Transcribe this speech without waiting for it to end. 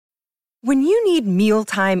When you need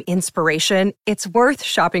mealtime inspiration, it's worth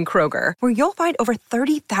shopping Kroger, where you'll find over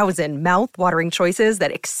 30,000 mouth-watering choices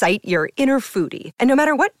that excite your inner foodie. And no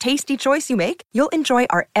matter what tasty choice you make, you'll enjoy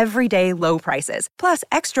our everyday low prices, plus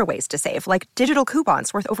extra ways to save, like digital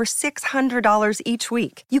coupons worth over $600 each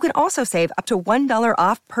week. You can also save up to $1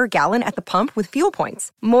 off per gallon at the pump with fuel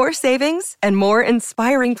points. More savings and more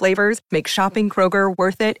inspiring flavors make shopping Kroger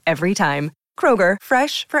worth it every time. Kroger,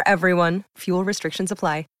 fresh for everyone. Fuel restrictions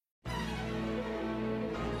apply.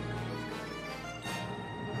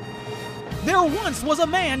 There once was a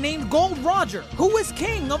man named Gold Roger who was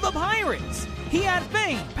king of the pirates. He had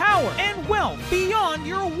fame, power, and wealth beyond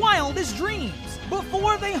your wildest dreams.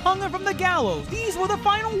 Before they hung him from the gallows, these were the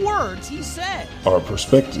final words he said. Our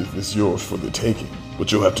perspective is yours for the taking,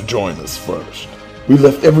 but you'll have to join us first. We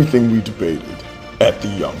left everything we debated at the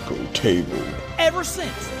Yonko table. Ever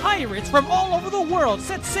since, pirates from all over the world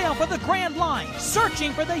set sail for the Grand Line,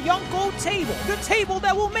 searching for the Yonko table, the table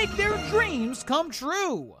that will make their dreams come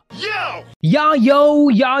true. Yo,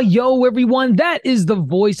 everyone. That is the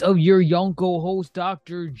voice of your Yonko host,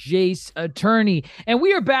 Dr. Jace Attorney. And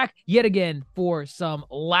we are back yet again for some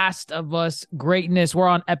Last of Us greatness. We're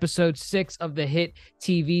on episode 6 of the hit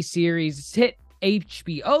TV series, hit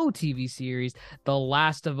HBO TV series, The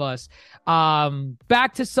Last of Us.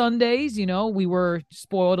 Back to Sundays, we were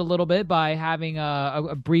spoiled a little bit by having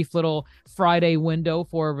a brief little Friday window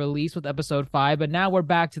for a release with episode 5, but now we're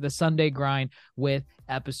back to the Sunday grind with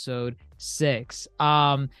episode 6.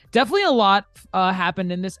 Definitely a lot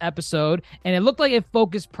happened in this episode, and it looked like it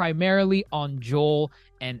focused primarily on Joel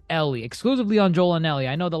and Ellie, exclusively on Joel and Ellie.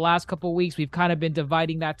 I know the last couple of weeks we've kind of been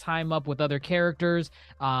dividing that time up with other characters,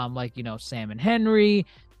 like Sam and Henry,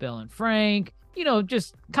 Bill and Frank,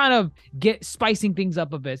 just kind of spicing things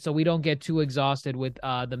up a bit so we don't get too exhausted with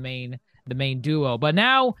the main duo. But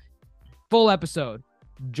now, full episode,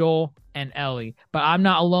 Joel and Ellie. But I'm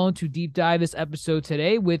not alone to deep dive this episode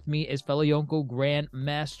today. With me is fellow Yonko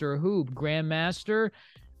Grandmaster Hoop. Grandmaster,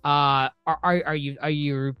 are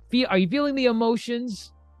you feeling the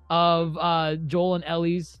emotions of Joel and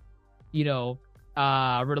Ellie's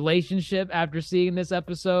relationship after seeing this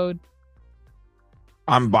episode?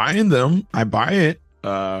 I'm buying them. I buy it.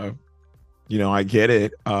 I get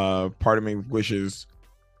it. Part of me wishes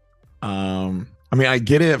I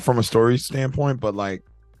get it from a story standpoint, but like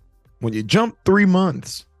when you jump 3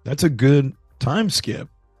 months, that's a good time skip.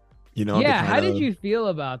 Yeah, how did you feel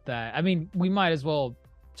about that? I mean, we might as well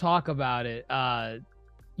talk about it.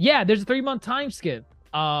 There's a 3-month time skip.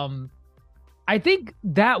 I think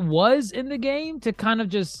that was in the game to kind of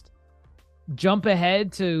just jump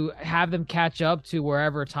ahead to have them catch up to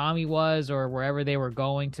wherever Tommy was or wherever they were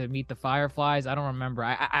going to meet the Fireflies. I don't remember.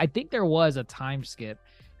 I think there was a time skip.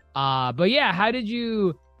 But yeah, how did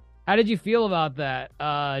you feel about that?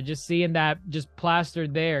 Just seeing that just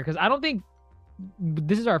plastered there, because I don't think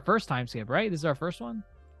this is our first time skip, right? This is our first one.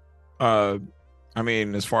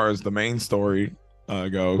 As far as the main story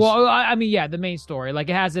goes. Well, the main story. Like,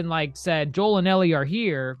 it hasn't said Joel and Ellie are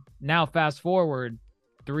here. Now fast forward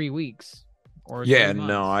 3 weeks. Or 3 months.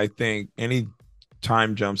 No, I think any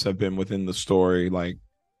time jumps have been within the story. Like,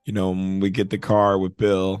 when we get the car with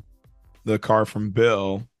Bill, the car from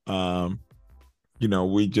Bill,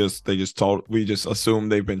 we just assume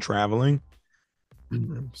they've been traveling.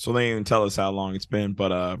 So they didn't even tell us how long it's been.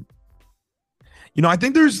 But I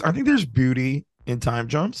think there's beauty in time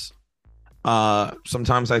jumps.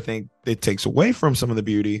 Sometimes I think it takes away from some of the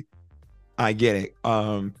beauty. I get it.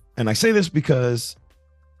 And I say this because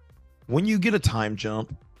when you get a time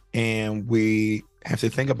jump and we have to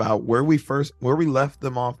think about where we left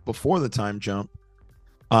them off before the time jump,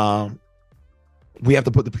 we have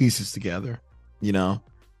to put the pieces together,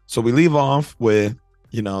 So we leave off with,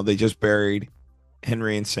 they just buried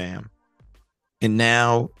Henry and Sam. And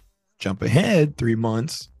now, jump ahead 3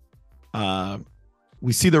 months,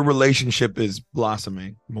 we see their relationship is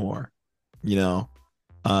blossoming more.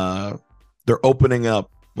 They're opening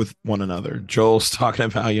up with one another. Joel's talking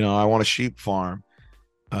about, I want a sheep farm.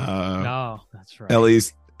 No, that's right.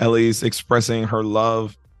 Ellie's expressing her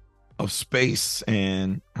love of space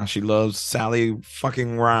and how she loves Sally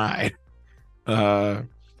fucking Ride. Do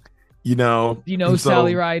you know who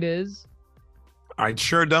Sally Ride is? I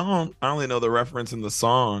sure don't. I only know the reference in the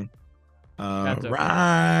song. Okay.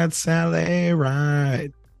 Ride, Sally,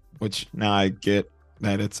 ride. Which now I get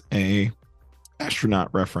that it's a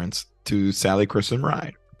astronaut reference to Sally Kristen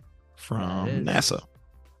Ride from NASA.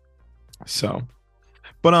 So,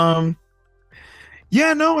 but I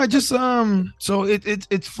just so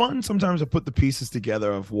it's fun sometimes to put the pieces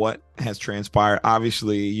together of what has transpired.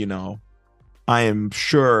 Obviously, I am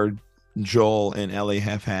sure Joel and Ellie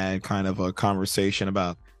have had kind of a conversation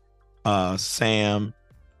about Sam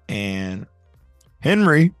and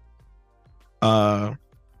Henry. I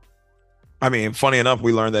mean, funny enough,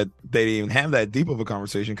 we learned that they didn't even have that deep of a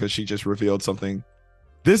conversation because she just revealed something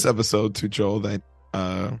this episode to Joel that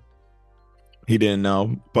he didn't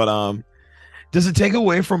know. But does it take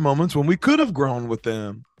away from moments when we could have grown with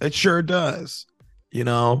them? It sure does, you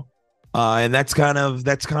know. And that's kind of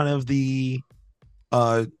the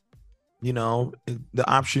you know, the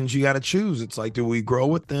options you got to choose. It's like, do we grow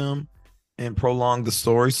with them and prolong the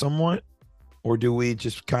story somewhat, or do we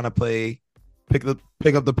just kind of pick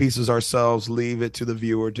up the pieces ourselves, leave it to the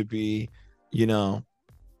viewer to be, you know,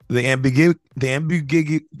 the ambiguity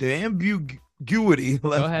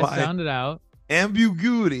left by. Sound it out.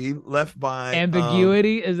 Ambiguity left by.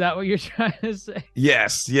 Ambiguity, is that what you're trying to say?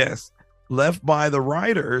 Yes, left by the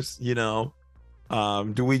writers, you know.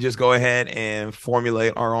 Do we just go ahead and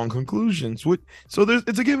formulate our own conclusions? So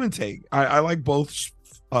it's a give and take. I like both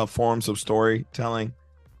forms of storytelling,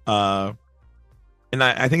 and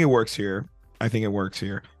I think it works here.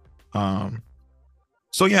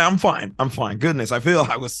 So yeah, I'm fine. Goodness, I feel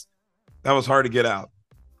that was hard to get out.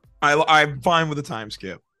 I'm fine with the time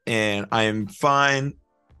skip, and I am fine,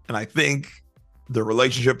 and I think the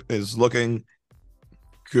relationship is looking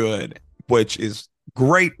good, which is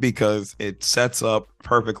great because it sets up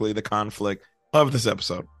perfectly the conflict of this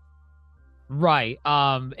episode. Right.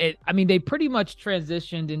 They pretty much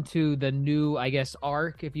transitioned into the new, I guess,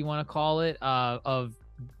 arc, if you want to call it, of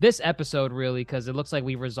this episode, really, because it looks like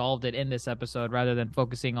we resolved it in this episode rather than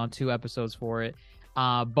focusing on 2 episodes for it.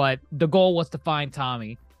 But the goal was to find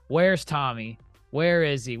Tommy. Where's Tommy? Where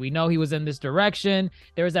is he? We know he was in this direction.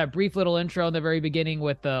 There was that brief little intro in the very beginning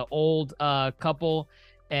with the old couple,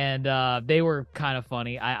 and they were kind of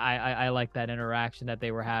funny. I like that interaction that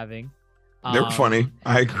they were having. They were funny.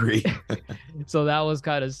 I agree. So that was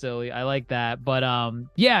kind of silly. I like that. But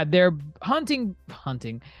yeah, they're hunting.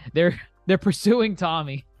 They're pursuing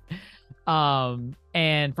Tommy.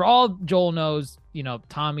 And for all Joel knows, you know,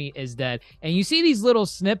 Tommy is dead. And you see these little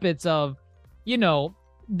snippets of, you know,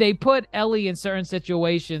 they put Ellie in certain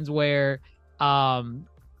situations where and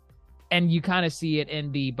you kind of see it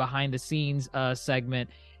in the behind the scenes segment.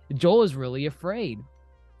 Joel is really afraid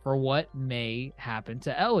for what may happen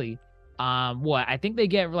to Ellie. I think they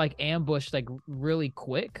get like ambushed like really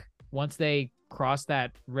quick once they cross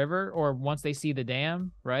that river, or once they see the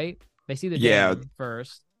dam, right? They see the dam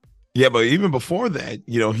first. Yeah, but even before that,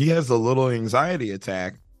 you know, he has a little anxiety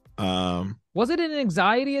attack. Was it an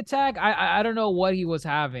anxiety attack? I don't know what he was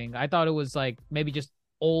having. I thought it was like maybe just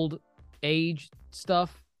old age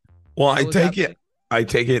stuff. Well, I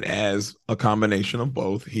take it as a combination of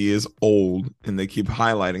both. He is old, and they keep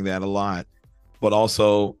highlighting that a lot. But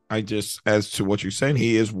also, as to what you're saying,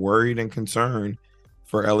 he is worried and concerned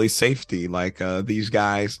for Ellie's safety. Like these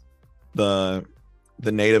guys, the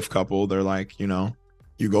native couple, they're like, you know,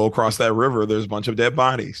 you go across that river, there's a bunch of dead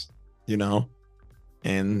bodies, you know?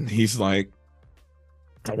 And he's like,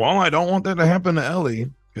 well, I don't want that to happen to Ellie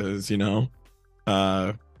because, you know,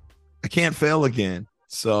 I can't fail again.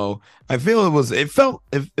 So I feel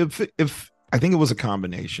if I think it was a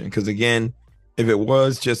combination, because again, if it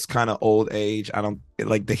was just kind of old age, I don't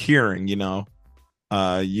like the hearing, you know,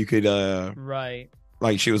 you could, right.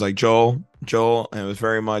 Like she was like, Joel, and it was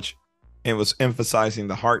very much, it was emphasizing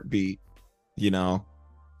the heartbeat, you know?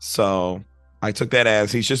 So I took that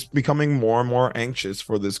as he's just becoming more and more anxious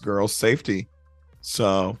for this girl's safety.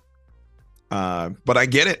 So, but I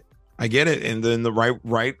get it. And then the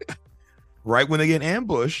right when they get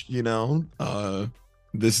ambushed, you know,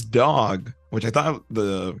 this dog, which I thought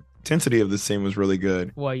the intensity of this scene was really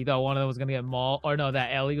good. Well, you thought one of them was going to get mauled, or no,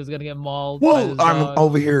 that Ellie was going to get mauled? Well, I'm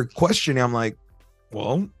over here questioning. I'm like,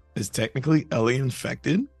 well, is technically Ellie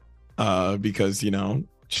infected? Because, you know,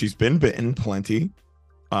 she's been bitten plenty.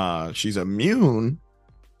 She's immune,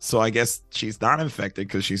 so I guess she's not infected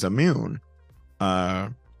because she's immune.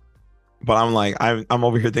 But I'm like, I'm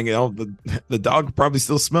over here thinking, oh, the dog probably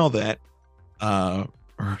still smell that, or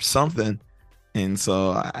something. And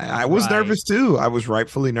so I was nervous too. I was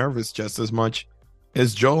rightfully nervous just as much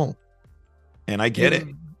as Joel, and I get it.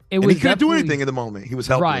 And he couldn't do anything in the moment. He was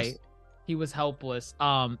helpless. Right. He was helpless.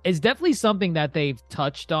 It's definitely something that they've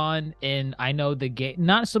touched on in, I know, the game,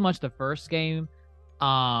 not so much the first game,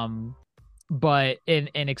 but in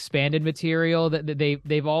expanded material that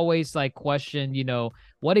they've always like questioned, you know,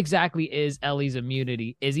 what exactly is Ellie's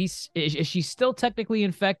immunity? Is she still technically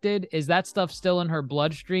infected? Is that stuff still in her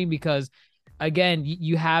bloodstream? Because again,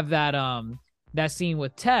 you have that scene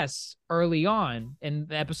with Tess early on in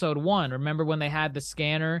episode 1. Remember when they had the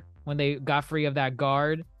scanner, when they got free of that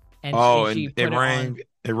guard? and Oh, she and put it on.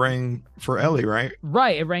 it rang for Ellie, right?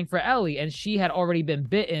 Right, it rang for Ellie, and she had already been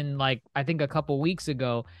bitten, like I think a couple weeks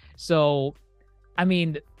ago. So, I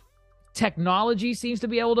mean, technology seems to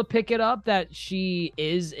be able to pick it up that she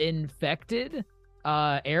is infected,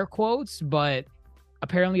 air quotes, but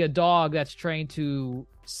apparently a dog that's trained to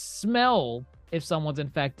smell if someone's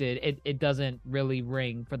infected, it doesn't really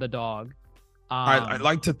ring for the dog. I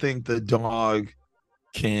like to think the dog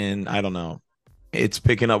can, I don't know, it's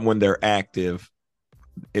picking up when they're active,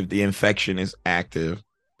 if the infection is active.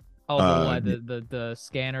 The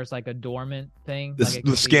scanner's like a dormant thing.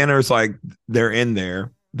 The scanner's like they're in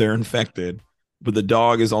there, they're infected, but the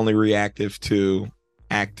dog is only reactive to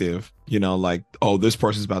active. Like, oh, this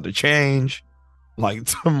person's about to change, like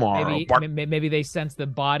tomorrow. Maybe they sense the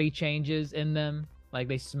body changes in them, like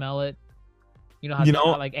they smell it.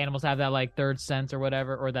 How like animals have that like third sense or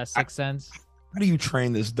whatever, or that sixth sense. How do you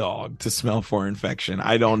train this dog to smell for infection?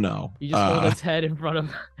 I don't know. You just hold its head in front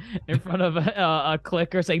of a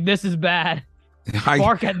clicker, saying, "This is bad.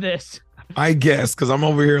 Bark at this." I guess because I'm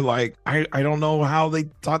over here like I don't know how they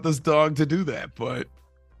taught this dog to do that, but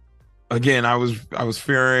again, I was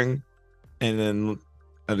fearing, and then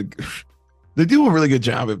they do a really good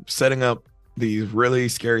job of setting up these really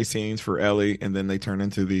scary scenes for Ellie, and then they turn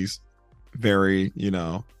into these very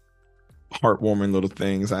heartwarming little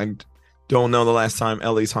things. I don't know the last time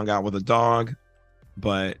Ellie's hung out with a dog,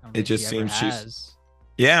 but it just seems she's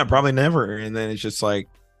probably never. And then it's just like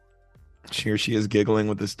here she is giggling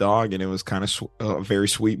with this dog, and it was kind of a very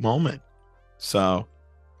sweet moment. So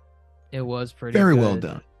it was pretty very good. well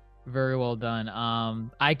done. Very well done.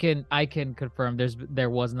 I can confirm there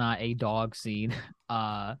was not a dog scene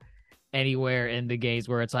anywhere in the games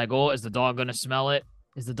where it's like, oh, is the dog gonna smell it?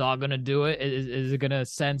 Is the dog gonna do it? Is it gonna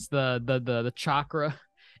sense the chakra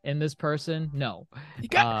in this person? No. You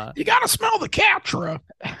gotta smell the catra.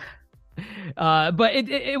 But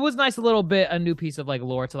it was nice, a little bit, a new piece of like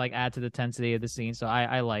lore to like add to the intensity of the scene. So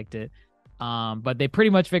I liked it. But they pretty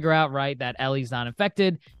much figure out, right, that Ellie's not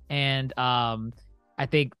infected, and I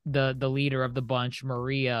think the leader of the bunch,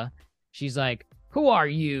 Maria, she's like, "Who are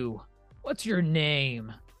you? What's your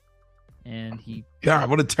name?" And he,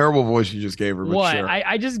 God, what a terrible voice you just gave her. What? Sure.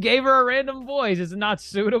 I just gave her a random voice. Is it not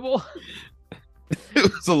suitable?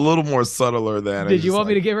 It was a little more subtler than. Did you want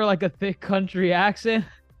me to give her like a thick country accent?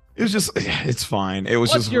 It was just, it's fine. It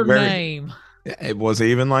was What's just your name? It wasn't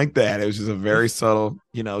even like that. It was just a very subtle,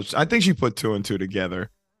 I think she put two and two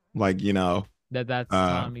together. Like, that's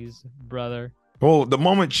Tommy's brother. Well, the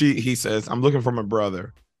moment he says, "I'm looking for my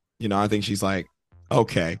brother," I think she's like,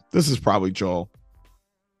 okay, this is probably Joel.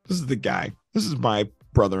 This is the guy. This is my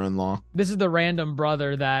brother-in-law. This is the random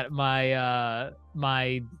brother that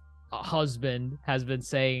my husband has been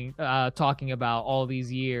talking about all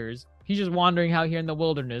these years. He's just wandering out here in the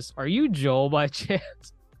wilderness. Are you Joel by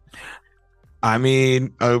chance? I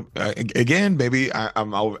mean, again, baby,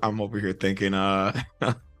 I'm over here thinking. I'm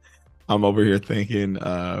over here thinking.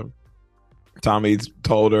 Tommy's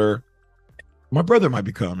told her, "My brother might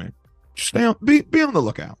be coming. Just be on the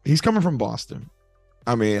lookout. He's coming from Boston."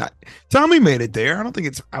 I mean, Tommy made it there. I don't think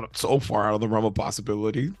it's so far out of the realm of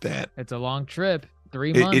possibility that it's a long trip.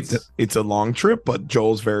 3 months. It's a long trip, but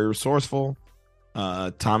Joel's very resourceful.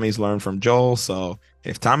 Tommy's learned from Joel, so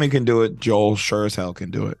if Tommy can do it, Joel sure as hell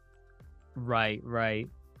can do it. Right.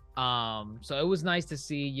 So it was nice to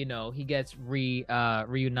see, he gets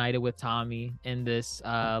reunited with Tommy in this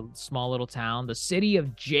small little town, the city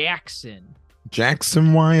of Jackson,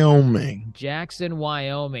 Wyoming.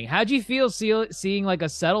 How'd you feel seeing like a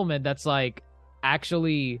settlement that's like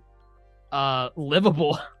actually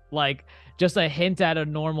livable, like just a hint at a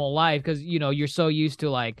normal life? Because you're so used to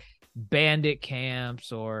like bandit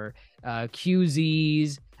camps or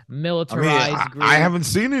QZs, militarized groups. I haven't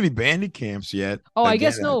seen any bandit camps yet. Oh, I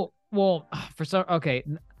guess no. Well,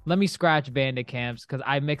 let me scratch bandit camps because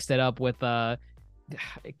I mixed it up with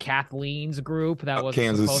Kathleen's group that was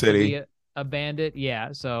Kansas City. To be a bandit.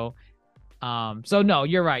 Yeah, so no,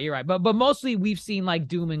 you're right. But mostly we've seen like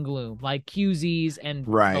doom and gloom, like QZs and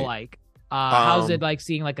the like. How's it like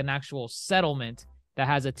seeing like an actual settlement that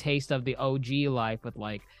has a taste of the OG life with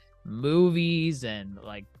like movies and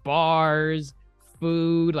like bars,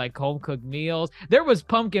 food, like home cooked meals? There was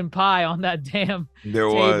pumpkin pie on that damn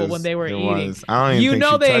table when they were eating. I don't even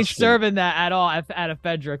think they ain't serving that at all at a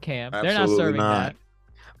Fedra camp. Absolutely they're not serving not.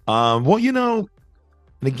 that. Well,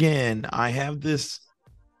 again, I have this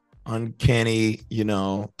uncanny,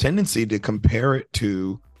 tendency to compare it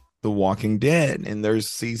to The Walking Dead, and there's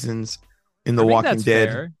seasons in The Walking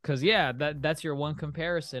Dead. Because that's your one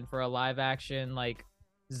comparison for a live action like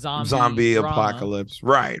zombie drama. apocalypse.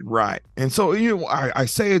 Right. And so, I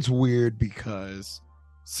say it's weird because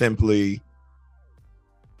simply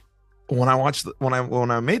when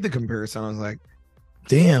I made the comparison, I was like,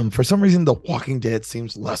 damn, for some reason The Walking Dead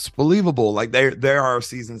seems less believable. Like there are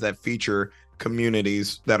seasons that feature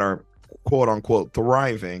communities that are quote unquote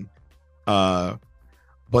thriving. But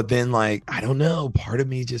then, like, I don't know, part of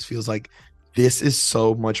me just feels like this is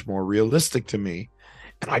so much more realistic to me.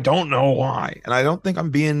 And I don't know why. And I don't think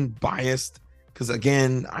I'm being biased because,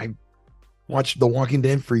 again, I watched The Walking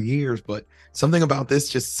Dead for years, but something about this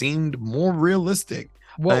just seemed more realistic.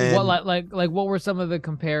 What what were some of the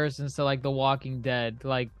comparisons to like The Walking Dead,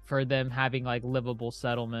 like for them having like livable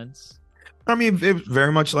settlements? I mean, it was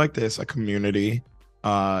very much like this, a community.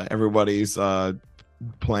 Everybody's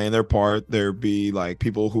playing their part. There be like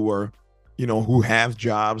people who are, who have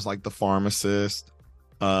jobs like the pharmacist,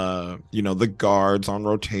 the guards on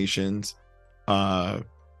rotations,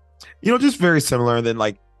 just very similar. And then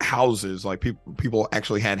like houses, like people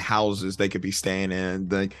actually had houses they could be staying in.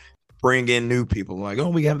 They bring in new people, like, oh,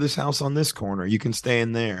 we have this house on this corner, you can stay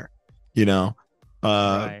in there,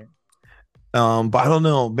 Right. But I don't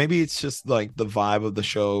know, maybe it's just like the vibe of the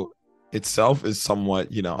show itself is somewhat,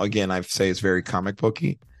 again, I say it's very comic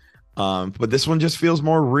booky, but this one just feels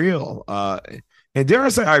more real. And dare I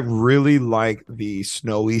say, I really like the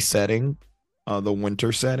snowy setting, the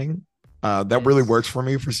winter setting. That really works for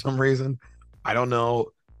me for some reason. I don't know,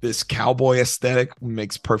 this cowboy aesthetic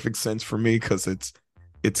makes perfect sense for me because it's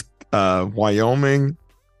Wyoming,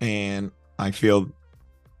 and I feel,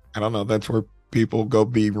 I don't know, that's where people go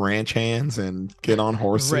be ranch hands and get on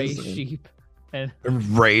horses,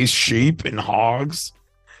 raise sheep and hogs.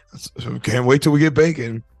 So can't wait till we get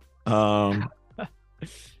bacon. I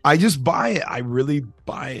just buy it. I really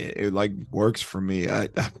buy it. It like works for me.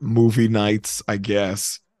 Movie nights, I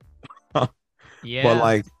guess. Yeah. But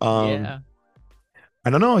like, yeah. I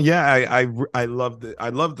don't know. Yeah, I love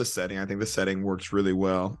the setting. I think the setting works really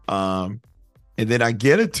well. And then I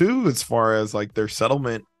get it too, as far as like their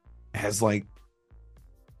settlement has like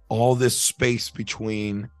all this space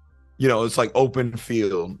between, it's like open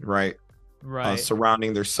field, right? Right.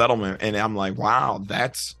 Surrounding their settlement. And I'm like, wow,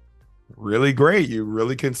 that's really great. You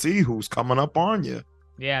really can see who's coming up on you.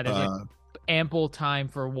 Yeah, there's like ample time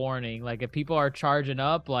for warning. Like if people are charging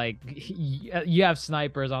up, like you have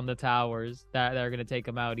snipers on the towers that are gonna take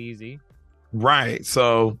them out easy. Right.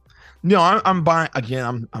 So, I'm buying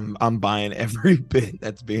again. I'm buying every bit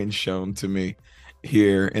that's being shown to me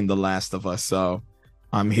here in The Last of Us. So,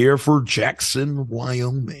 I'm here for Jackson,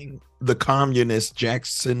 Wyoming, the communist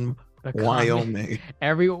Jackson, Wyoming.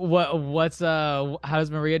 What's how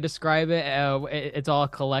does Maria describe it? It's all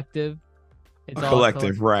collective. It's a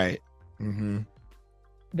collective, right? Mm-hmm.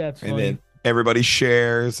 That's funny. And then everybody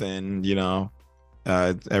shares, and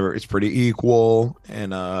it's pretty equal.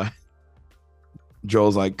 And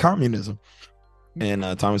Joel's like, communism, and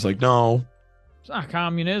Tommy's like, no, it's not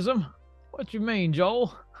communism. What you mean,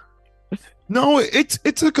 Joel? No, it's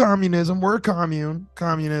a communism. We're a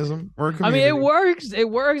communism. We're a community. I mean, it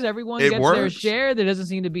works. Everyone gets works. their share. There doesn't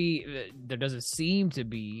seem to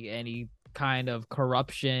be any kind of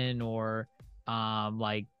corruption or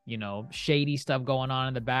shady stuff going on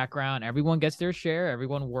in the background. Everyone gets their share.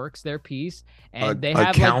 Everyone works their piece, and they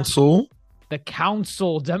have council. The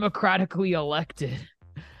council, democratically elected.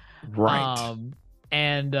 Right.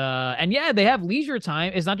 And yeah, they have leisure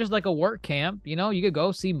time. It's not just like a work camp. You could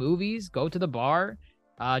go see movies, go to the bar,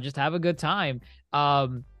 just have a good time.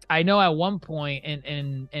 I know at one point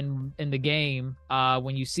in the game,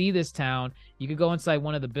 when you see this town, you could go inside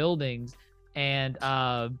one of the buildings, and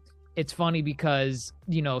it's funny because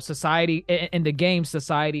society in the game,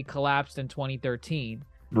 society collapsed in 2013.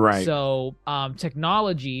 Right. So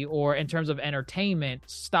technology, or in terms of entertainment,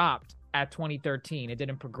 stopped at 2013. It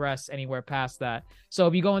didn't progress anywhere past that. So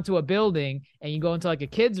if you go into a building and you go into like a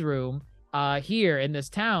kid's room here in this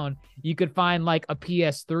town, you could find like a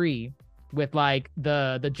PS3 with like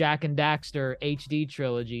the Jak and Daxter HD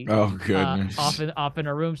trilogy. Oh goodness. Off in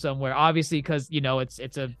a room somewhere, obviously, because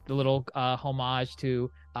it's a little homage to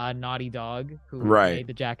Naughty Dog, who made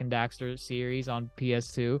the Jak and Daxter series on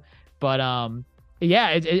PS2. But yeah,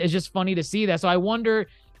 it's just funny to see that. So I wonder,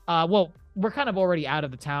 we're kind of already out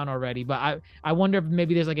of the town already, but I wonder if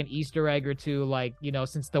maybe there's like an Easter egg or two, like,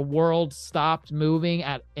 since the world stopped moving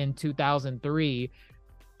in 2003,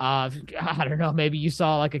 I don't know, maybe you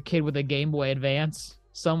saw like a kid with a Game Boy Advance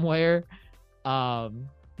somewhere. I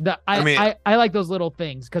like those little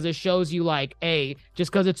things because it shows you like, hey,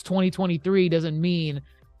 just because it's 2023 doesn't mean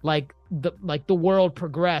like the world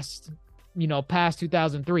progressed, past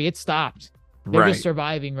 2003. It stopped. They're just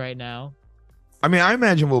surviving right now. I mean, I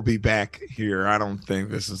imagine we'll be back here. I don't think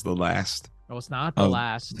this is the last. No, it's not the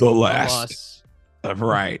last. The of last. us.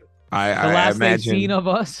 Right. The I last imagine. they've seen of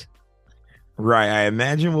us. Right. I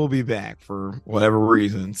imagine we'll be back for whatever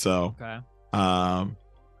reason. So, Okay.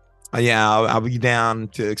 yeah, I'll be down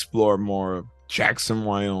to explore more of Jackson,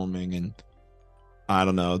 Wyoming, and I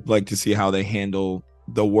don't know, like to see how they handle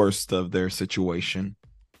the worst of their situation.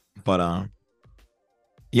 But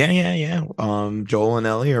yeah. Joel and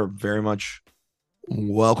Ellie are very much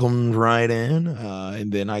welcomed right in,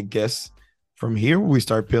 and then I guess from here we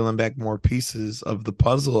start peeling back more pieces of the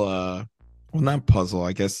puzzle. Well, not puzzle,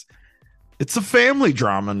 I guess it's a family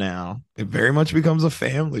drama now. It very much becomes a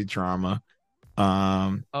family drama.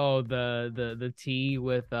 Oh, the tea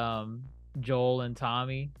with Joel and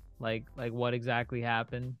Tommy, like what exactly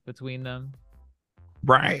happened between them?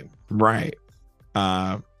 Right. Wait,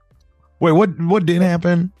 what did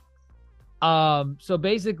happen? So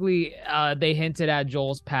basically, they hinted at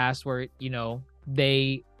Joel's past, where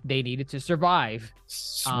they needed to survive.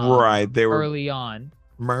 Right, they were early on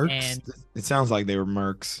mercs. and It sounds like they were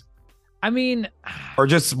mercs, I mean, or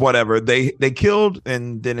just whatever. They killed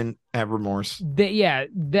and didn't have remorse.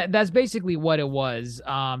 That's basically what it was.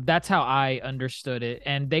 That's how I understood it,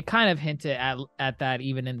 and they kind of hinted at that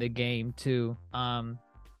even in the game too.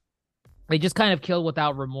 They just kind of killed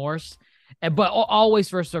without remorse, but always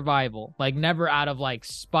for survival, like never out of like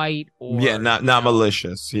spite or not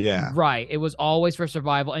malicious. Yeah, right. It was always for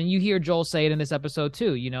survival, and you hear Joel say it in this episode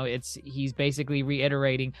too. He's basically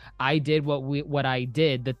reiterating, I did what I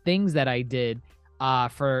did, the things that I did,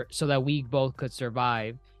 so that we both could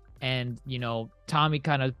survive. And Tommy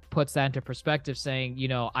kind of puts that into perspective, saying,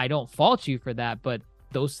 I don't fault you for that, but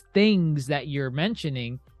those things that you're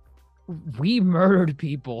mentioning, we murdered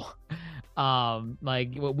people.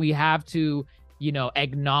 Like we have to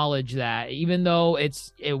acknowledge that even though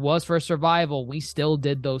it was for survival, we still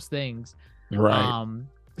did those things. Right.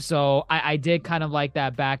 So I did kind of like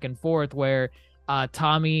that back and forth where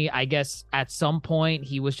Tommy, I guess at some point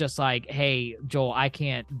he was just like, hey Joel, I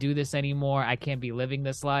can't do this anymore, I can't be living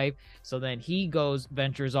this life. So then he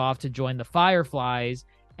ventures off to join the Fireflies,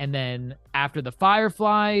 and then after the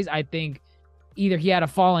Fireflies, I think either he had a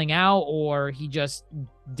falling out or he just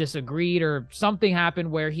disagreed or something happened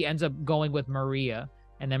where he ends up going with Maria,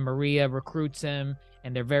 and then Maria recruits him,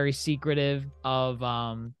 and they're very secretive of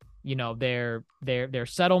their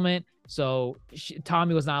settlement. So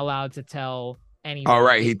Tommy was not allowed to tell anyone. All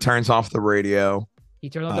right, he turns off the radio.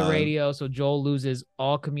 So Joel loses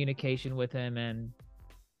all communication with him, and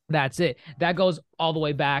that's it. That goes all the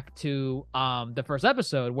way back to the first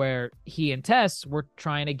episode where he and Tess were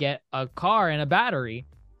trying to get a car and a battery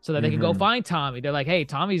so that they can go find Tommy. They're like, hey,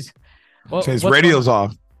 Tommy's his radio's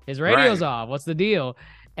off. His radio's off. What's the deal?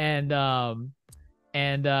 And I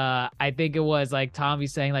think it was like Tommy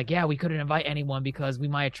saying like, yeah, we couldn't invite anyone because we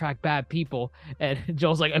might attract bad people. And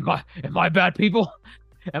Joel's like, am I bad people?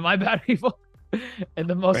 Am I bad people? In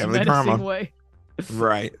the most Family menacing drama. way.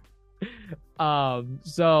 Right. But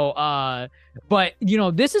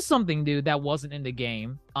this is something, dude, that wasn't in the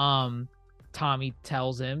game. Tommy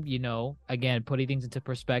tells him, again, putting things into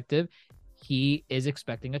perspective, he is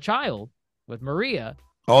expecting a child with Maria.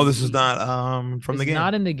 Oh, this is not from the game.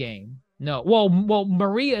 Not in the game. No. Well,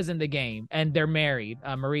 Maria is in the game, and they're married.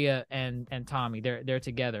 Maria and Tommy, they're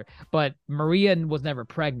together. But Maria was never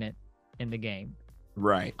pregnant in the game.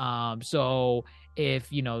 Right. So if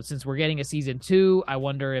since we're getting a season 2, I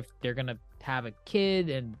wonder if they're gonna have a kid,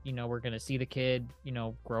 and we're gonna see the kid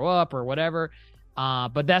grow up or whatever.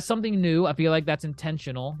 But that's something new. I feel like that's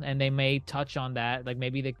intentional, and they may touch on that. Like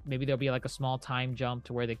maybe there'll be like a small time jump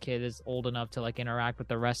to where the kid is old enough to like interact with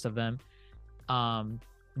the rest of them.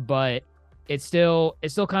 But it's still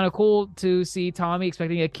kind of cool to see Tommy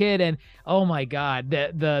expecting a kid, and oh my god,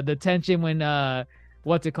 the tension when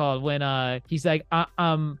what's it called, when he's like,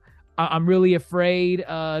 I'm really afraid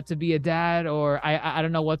to be a dad, or I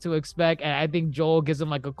don't know what to expect. And I think Joel gives him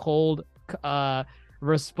like a cold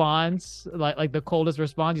response, like the coldest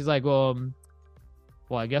response. He's like, well,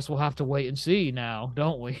 I guess we'll have to wait and see now,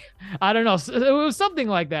 don't we? I don't know. It was something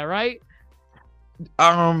like that, right?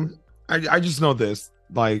 I just know this,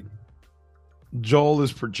 like Joel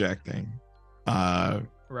is projecting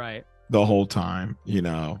right the whole time,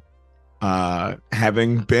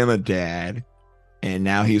 having been a dad, and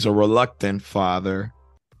now he's a reluctant father.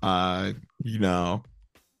 I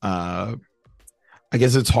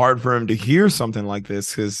guess it's hard for him to hear something like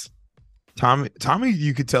this because Tommy,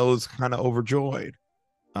 you could tell, is kind of overjoyed.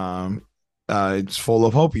 It's full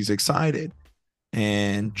of hope. He's excited,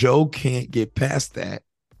 and Joe can't get past that.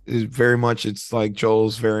 It's like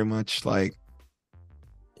Joel's very much like,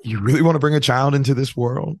 You really want to bring a child into this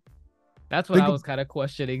world? That's what I was kind of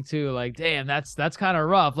questioning too. Like, damn, that's kind of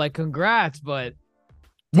rough. Like, congrats, but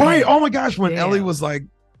right. damn, Oh my gosh, when damn. Ellie was like,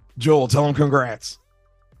 Joel, tell him congrats.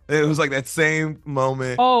 It was like that same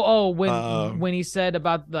moment. When he said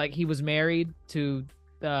about like he was married to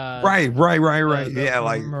right. Yeah,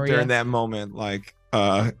 like Maria. during that moment, like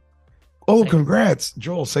congrats,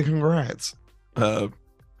 Joel, say congrats. Yeah,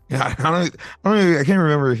 I can't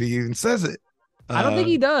remember if he even says it. I don't think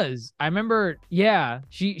he does. I remember, yeah,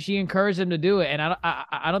 she encouraged him to do it, and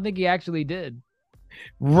I don't think he actually did.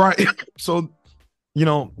 Right. So,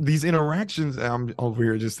 these interactions, I'm over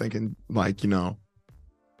here just thinking, like,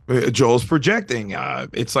 Joel's projecting.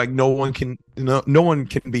 It's like no one can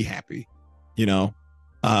be happy.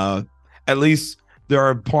 At least there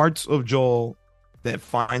are parts of Joel that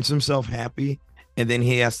finds himself happy, and then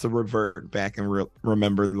he has to revert back and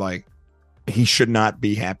remember, like, he should not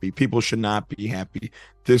be happy. People should not be happy.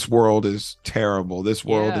 This world is terrible. This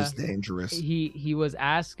world is dangerous. He was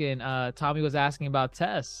asking, Tommy was asking about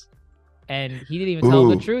Tess, and he didn't even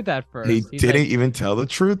tell him the truth at first. He's didn't even tell the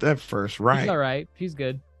truth at first, right? She's all right. She's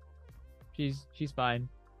good. She's fine.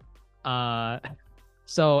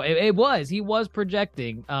 So he was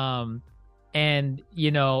projecting. And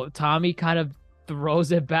Tommy kind of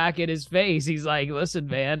throws it back in his face. He's like, listen,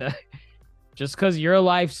 man, just because your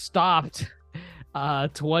life stopped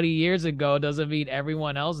 20 years ago doesn't mean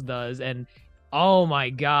everyone else does. And oh my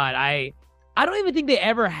God, I don't even think they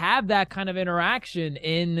ever have that kind of interaction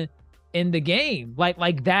in the game,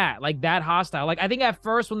 like that hostile. Like, I think at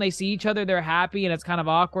first when they see each other, they're happy and it's kind of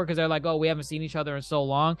awkward because they're like, oh, we haven't seen each other in so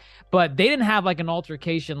long. But they didn't have like an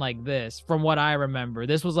altercation like this from what I remember.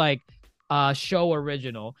 This was like show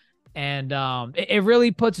original. And it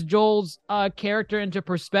really puts Joel's character into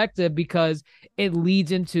perspective because it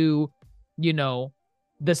leads into,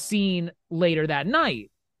 the scene later that night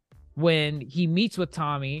when he meets with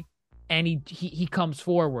Tommy and he comes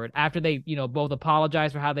forward after they, both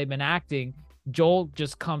apologize for how they've been acting. Joel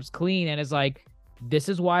just comes clean and is like, this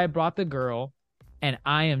is why I brought the girl, and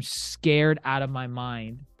I am scared out of my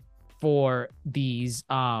mind for these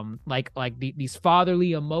these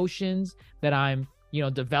fatherly emotions that I'm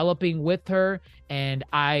developing with her, and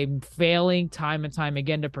I'm failing time and time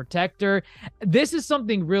again to protect her. This is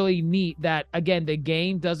something really neat that, again, the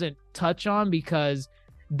game doesn't touch on because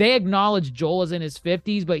they acknowledge Joel is in his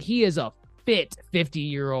 50s, but he is a fit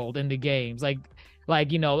 50-year-old in the games.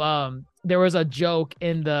 There was a joke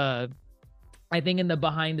in the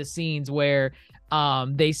behind the scenes where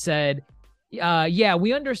they said, yeah,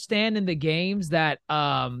 we understand in the games that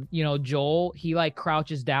Joel, he like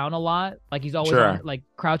crouches down a lot, like he's always on, like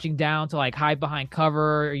crouching down to like hide behind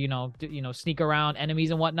cover, sneak around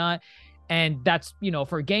enemies and whatnot, and that's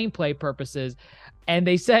for gameplay purposes. And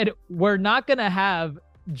they said, we're not gonna have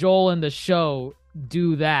Joel in the show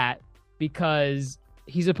do that because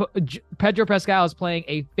Pedro Pascal is playing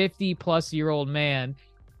a 50-plus-year-old man.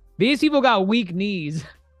 These people got weak knees.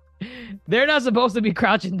 They're not supposed to be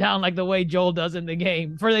crouching down like the way Joel does in the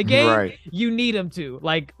game. For the game, right, you need him to.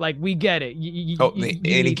 Like we get it.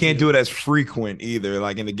 And he can't do it as frequent either.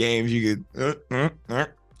 Like in the games, you could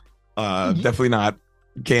definitely not.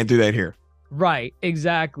 Can't do that here. Right,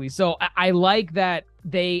 exactly. So I like that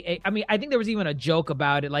I think there was even a joke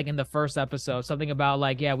about it, like in the first episode, something about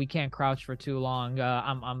like, yeah, we can't crouch for too long.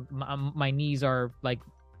 My knees are like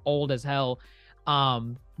old as hell.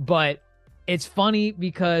 But it's funny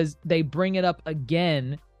because they bring it up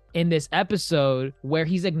again in this episode where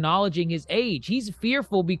he's acknowledging his age. He's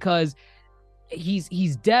fearful because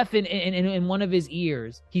he's deaf in one of his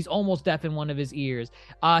ears. He's almost deaf in one of his ears.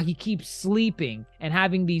 He keeps sleeping and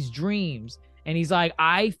having these dreams. And he's like,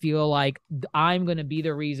 I feel like I'm going to be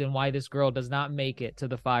the reason why this girl does not make it to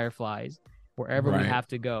the Fireflies, wherever we have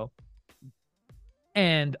to go.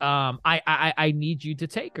 And I need you to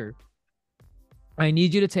take her. I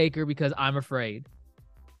need you to take her because I'm afraid.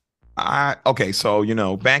 Okay,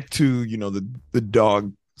 so back to the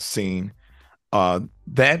dog scene.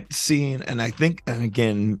 That scene, and I think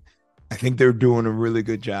they're doing a really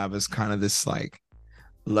good job as kind of this like,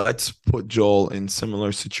 let's put Joel in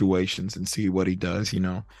similar situations and see what he does.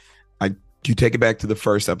 You take it back to the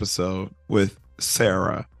first episode with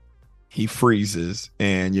Sarah. He freezes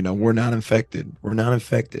and we're not infected.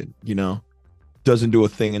 Doesn't do a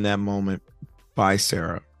thing in that moment. By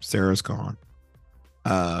Sarah. Sarah's gone.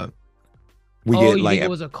 We get like think it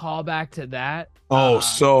was a callback to that.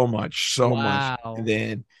 So much. Wow. And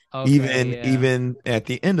then even at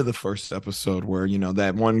the end of the first episode where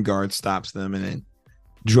that one guard stops them and then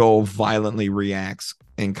Joel violently reacts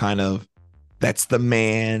and kind of, that's the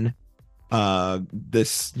man.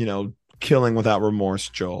 This killing without remorse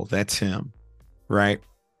Joel. That's him, right?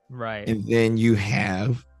 Right. And then you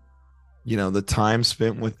have, the time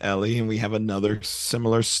spent with Ellie, and we have another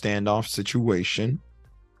similar standoff situation.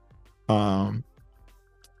 And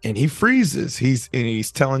he freezes.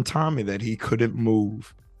 He's telling Tommy that he couldn't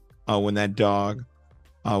move when that dog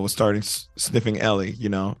was starting sniffing Ellie,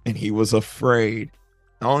 and he was afraid.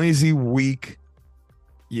 Not only is he weak,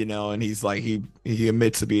 and he's like, he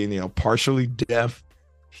admits to being, partially deaf.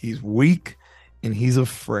 He's weak and he's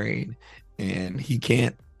afraid, and he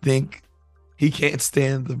can't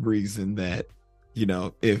stand the reason that,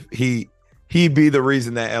 if he'd be the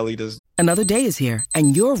reason that Ellie does. Another day is here,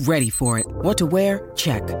 and you're ready for it. What to wear?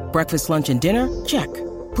 Check. Breakfast, lunch, and dinner? Check.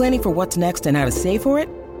 Planning for what's next and how to save for it?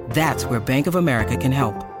 That's where Bank of America can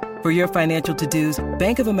help. For your financial to-dos,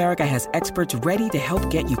 Bank of America has experts ready to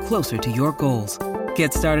help get you closer to your goals.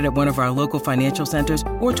 Get started at one of our local financial centers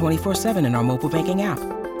or 24/7 in our mobile banking app.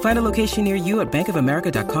 Find a location near you at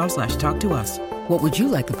bankofamerica.com/talktous. What would you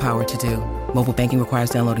like the power to do? Mobile banking requires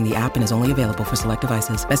downloading the app and is only available for select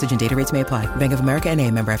devices. Message and data rates may apply. Bank of America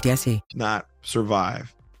N.A., member FDIC. Not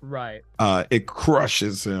survive. Right. It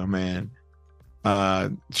crushes him, man.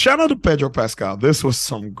 Shout out to Pedro Pascal. This was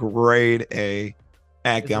some grade A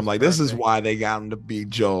acting. I'm like, this is why they got him to be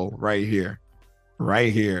Joel right here.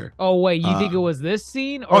 Oh, wait, you think it was this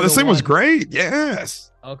scene? Or this scene was great.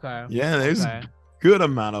 Yes. Okay. Yeah, there's a good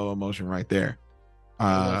amount of emotion right there. It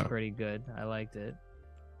was pretty good. I liked it.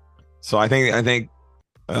 So I think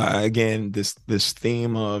again, this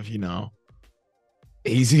theme of,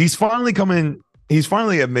 he's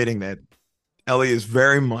finally admitting that Ellie is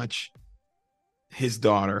very much his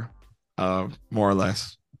daughter, more or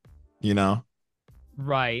less,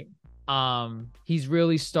 Right. He's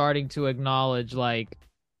really starting to acknowledge, like,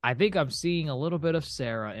 I think I'm seeing a little bit of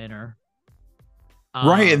Sarah in her.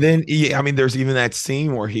 Right. And then, there's even that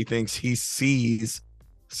scene where he thinks he sees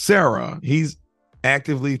Sarah. He's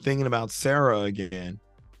actively thinking about Sarah again,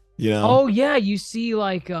 Oh, yeah. You see,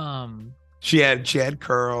 like, she had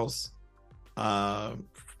curls, and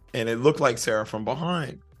it looked like Sarah from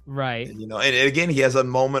behind. Right. And, and again, he has a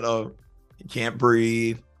moment of he can't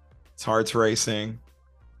breathe. His heart's racing.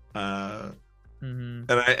 And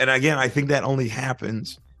again, I think that only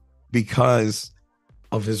happens because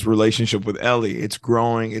of his relationship with Ellie. It's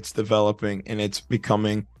growing, it's developing, and it's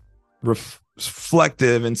becoming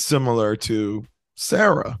reflective and similar to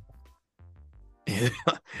Sarah.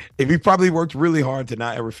 If he probably worked really hard to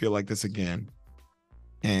not ever feel like this again.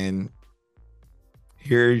 And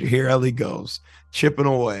here Ellie goes, chipping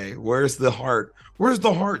away. Where's the heart? Where's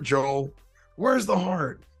the heart, Joel? Where's the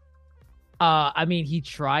heart? He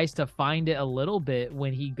tries to find it a little bit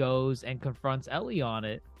when he goes and confronts Ellie on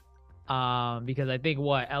it. Because I think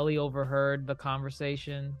Ellie overheard the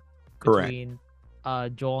conversation between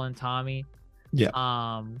Joel and Tommy.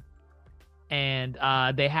 Yeah. And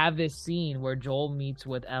they have this scene where Joel meets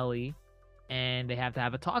with Ellie, and they have to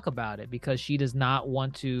have a talk about it because she does not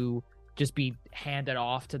want to just be handed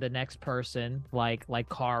off to the next person like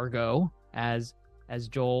cargo, as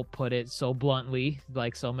Joel put it so bluntly,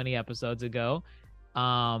 like so many episodes ago.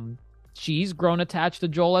 She's grown attached to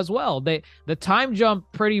Joel as well. The time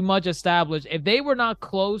jump pretty much established, if they were not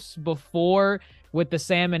close before with the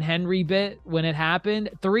Sam and Henry bit when it happened,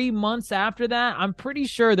 3 months after that, I'm pretty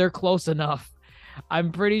sure they're close enough.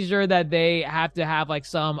 I'm pretty sure that they have to have like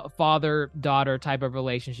some father-daughter type of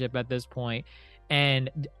relationship at this point. And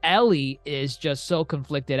Ellie is just so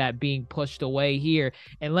conflicted at being pushed away here.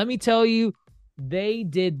 And let me tell you, they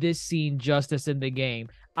did this scene justice in the game.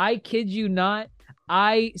 I kid you not.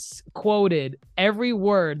 I quoted every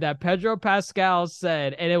word that Pedro Pascal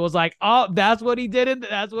said, and it was like, oh, that's what he did.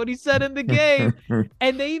 That's what he said in the game.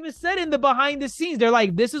 And they even said in the behind the scenes, they're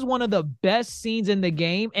like, this is one of the best scenes in the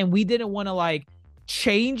game, and we didn't want to like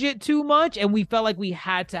change it too much, and we felt like we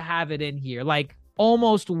had to have it in here, like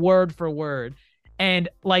almost word for word. And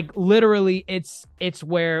like literally, it's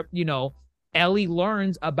where Ellie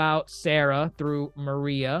learns about Sarah through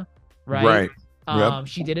Maria, right? Yep.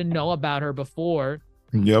 She didn't know about her before.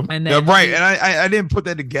 Yep. And then and I didn't put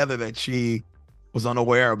that together that she was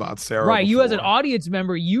unaware about Sarah. Right. Before. You as an audience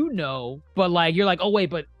member, but like you're like, oh wait,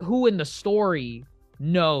 but who in the story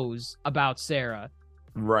knows about Sarah?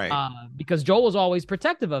 Right. Because Joel was always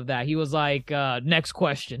protective of that. He was like, next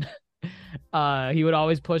question. He would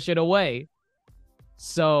always push it away.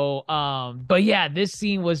 So, but yeah, this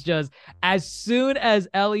scene was just, as soon as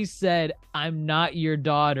Ellie said, "I'm not your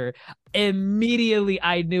daughter," immediately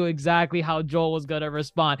I knew exactly how Joel was going to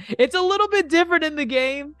respond. It's a little bit different in the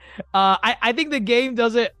game. I think the game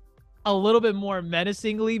does it a little bit more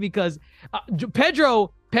menacingly because Pedro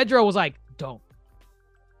was like, don't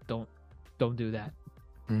don't do that.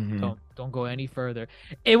 Mhm. Don't go any further.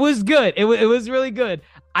 It was good. It was really good.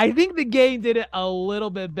 I think the game did it a little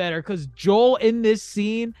bit better because Joel in this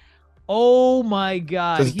scene, oh my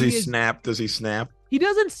God. Does he snap? Does he snap? He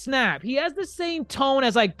doesn't snap. He has the same tone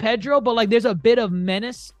as like Pedro, but like there's a bit of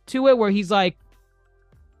menace to it where he's like,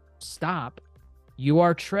 stop. You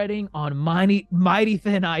are treading on mighty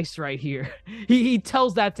thin ice right here. He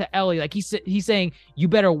tells that to Ellie. Like he's saying, you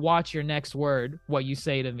better watch your next word, what you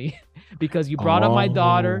say to me, because you brought up my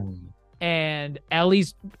daughter, and Ellie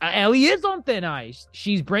is on thin ice.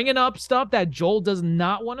 She's bringing up stuff that Joel does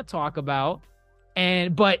not want to talk about,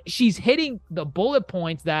 but she's hitting the bullet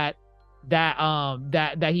points that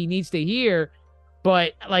he needs to hear.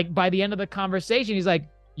 But like by the end of the conversation, he's like,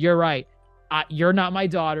 "You're right. You're not my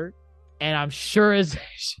daughter." And I'm sure as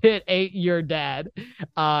shit ain't your dad.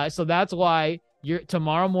 So that's why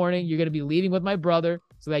tomorrow morning you're gonna be leaving with my brother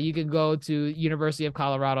so that you can go to University of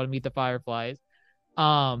Colorado to meet the Fireflies.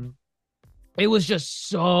 It was just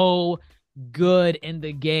so good in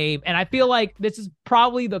the game, and I feel like this is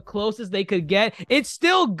probably the closest they could get. It's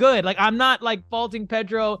still good. Like I'm not like faulting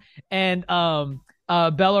Pedro and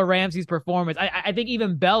Bella Ramsey's performance. I think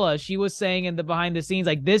even Bella, she was saying in the behind the scenes,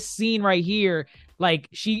 like this scene right here, like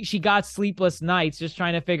she got sleepless nights just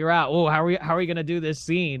trying to figure out, how are we gonna do this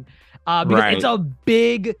scene? Because it's a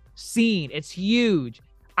big scene. It's huge.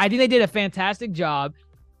 I think they did a fantastic job.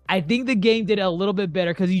 I think the game did a little bit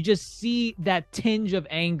better because you just see that tinge of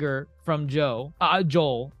anger from Joel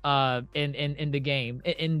in the game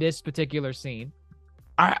in this particular scene.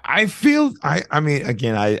 I feel I mean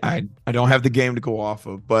again I don't have the game to go off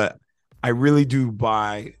of, but I really do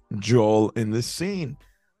buy Joel in this scene.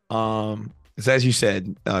 It's as you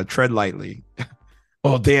said, tread lightly.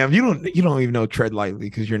 Oh damn, you don't even know tread lightly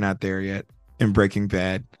because you're not there yet in Breaking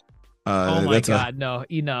Bad. Oh my God, no,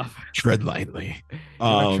 enough. Tread lightly.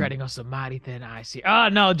 You're treading on some mighty thin ice here. Oh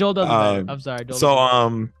no, Joel doesn't. I'm sorry.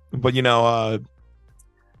 Joel but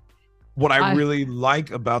what I really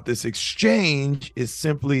like about this exchange is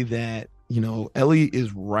simply that, Ellie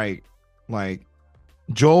is right. Like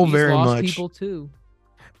Joel very much people too.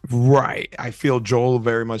 Right. I feel Joel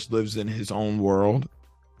very much lives in his own world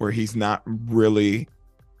where he's not really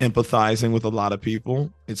empathizing with a lot of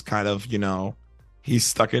people. It's kind of, he's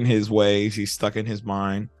stuck in his ways. He's stuck in his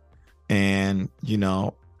mind. And,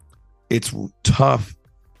 it's tough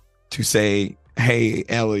to say, hey,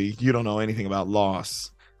 Ellie, you don't know anything about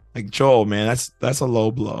loss. Like Joel, man, that's a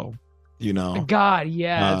low blow, God,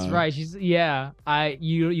 yeah, that's right.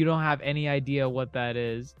 You don't have any idea what that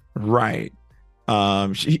is. Right.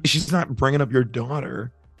 She's not bringing up your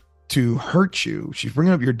daughter to hurt you. She's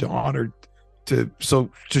bringing up your daughter to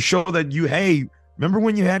show that hey, remember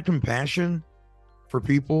when you had compassion for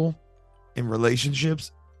people in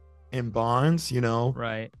relationships and bonds,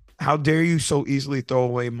 Right. How dare you so easily throw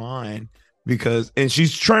away mine? And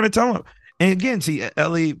she's trying to tell him. And again, see,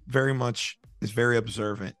 Ellie very much is very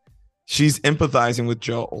observant. She's empathizing with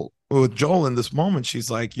Joel. With Joel in this moment, she's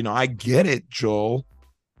like, I get it, Joel.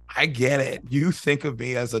 I get it. You think of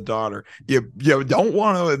me as a daughter. You don't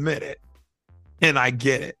want to admit it. And I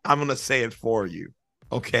get it. I'm going to say it for you.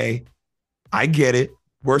 Okay? I get it.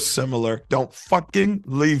 We're similar. Don't fucking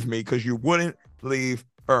leave me because you wouldn't leave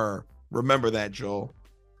her. Remember that, Joel.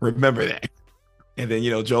 Remember that. And then,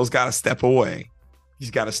 Joel's got to step away. He's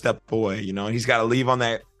got to step away, and he's got to leave on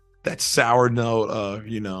that sour note of,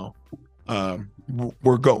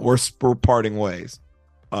 we're parting ways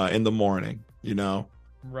in the morning,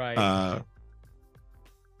 Right.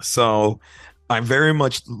 So I very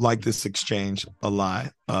much like this exchange a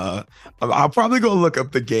lot. I'll probably go look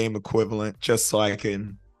up the game equivalent just so I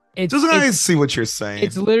can see what you're saying.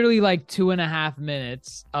 It's literally like 2.5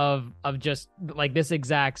 minutes of just like this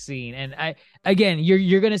exact scene. And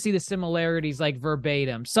you're going to see the similarities like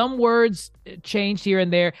verbatim. Some words changed here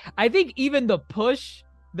and there. I think even the push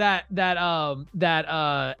that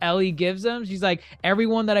Ellie gives him, she's like,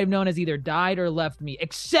 everyone that I've known has either died or left me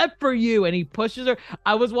except for you, and he pushes her.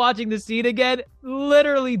 I was watching the scene again,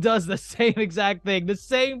 literally does the same exact thing, the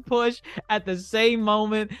same push at the same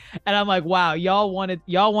moment, and I'm like, wow, y'all wanted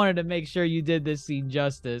to make sure you did this scene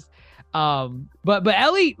justice. But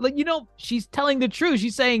Ellie, like, she's telling the truth.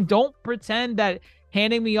 She's saying, don't pretend that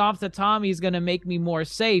handing me off to Tommy is gonna make me more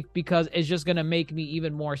safe, because it's just gonna make me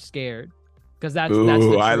even more scared. Because that's the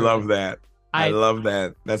truth. I love that. I love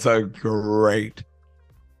that. That's a great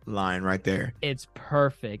line right there. It's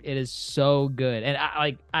perfect. It is so good. And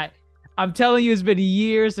I'm telling you, it's been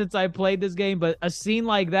years since I played this game, but a scene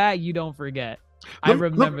like that, you don't forget. I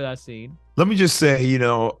remember that scene. Let me just say,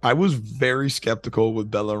 I was very skeptical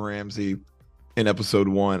with Bella Ramsey in episode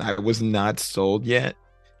 1. I was not sold yet.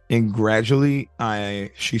 And gradually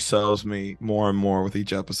she sells me more and more with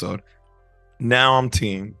each episode. Now I'm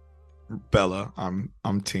team Bella.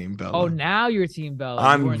 I'm team Bella. Oh, now you're team Bella.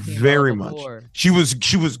 I'm very much. She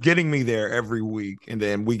was getting me there every week, and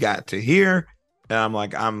then we got to here, and I'm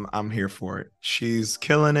like, I'm here for it. She's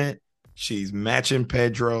killing it. She's matching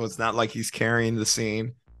Pedro. It's not like he's carrying the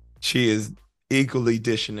scene. She is equally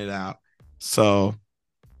dishing it out. So,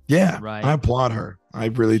 yeah, right. I applaud her. I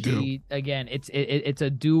really do. Again, it's a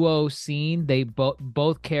duo scene. They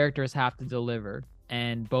both characters have to deliver,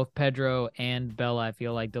 and both Pedro and Bella, I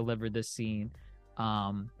feel like, delivered this scene.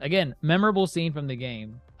 Again, memorable scene from the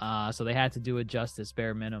game. So they had to do it justice,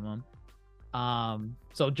 bare minimum.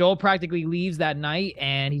 So Joel practically leaves that night,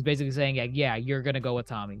 and he's basically saying, yeah, you're gonna go with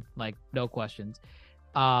Tommy, like no questions.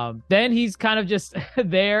 Then he's kind of just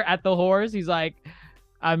there at the horse. He's like,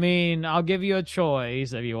 I mean, I'll give you a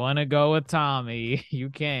choice. If you want to go with Tommy,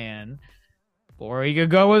 you can. Or you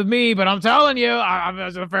could go with me, but I'm telling you,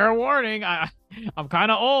 there's a fair warning. I'm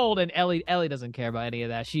kind of old. And Ellie doesn't care about any of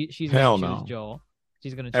that. She's going to choose Joel.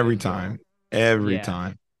 She's going to choose every time. Every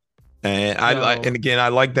time. And I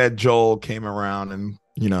like that Joel came around and,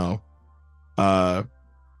 you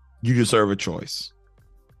deserve a choice.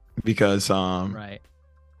 Because right.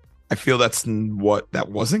 I feel that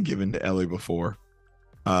wasn't given to Ellie before.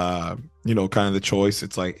 Kind of the choice.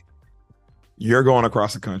 It's like, you're going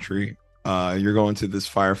across the country. You're going to this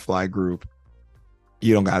Firefly group.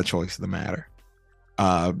 You don't got a choice in the matter.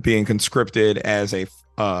 Being conscripted as a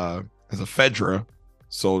Fedra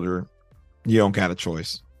soldier, you don't got a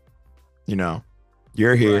choice.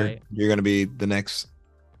 You're here. Right. You're gonna be the next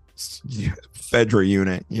Fedra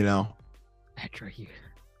unit. Fedra unit.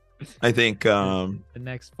 I think the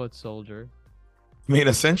next foot soldier. I mean,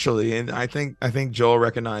 essentially, and I think Joel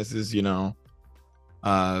recognizes,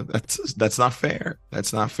 that's not fair.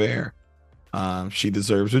 That's not fair. She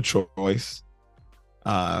deserves a choice,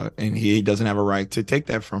 and he doesn't have a right to take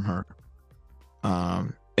that from her.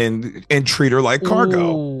 And treat her like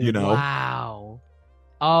cargo. Ooh, Wow.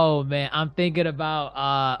 Oh man, I'm thinking about.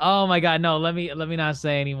 Oh my God, no. Let me not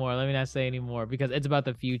say anymore. Let me not say anymore because it's about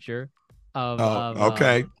the future.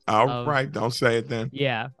 Okay. All right. Don't say it then.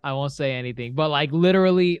 Yeah, I won't say anything. But like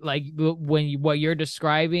literally, like what you're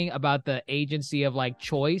describing about the agency of like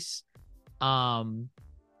choice,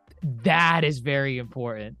 that is very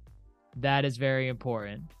important. That is very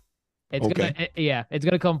important. It's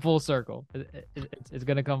gonna come full circle. It's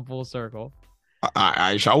gonna come full circle.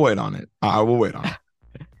 I shall wait on it. I will wait on it.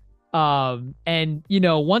 And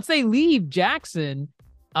once they leave Jackson,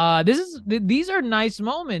 these are nice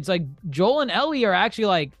moments. Like Joel and Ellie are actually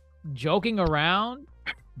like joking around,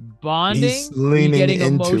 bonding. He's leaning getting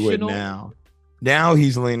into emotional. it now. Now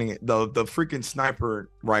he's leaning the freaking sniper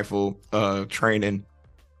rifle training.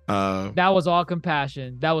 That was all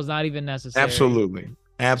compassion. That was not even necessary.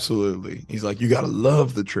 Absolutely. He's like, you gotta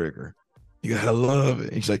love the trigger. You gotta love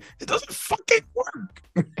it. He's like, it doesn't fucking work.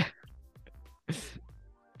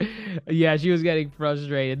 Yeah, she was getting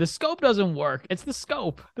frustrated. The scope doesn't work. It's the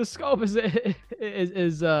scope. The scope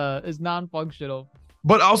is non-functional.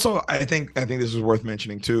 But also, I think this is worth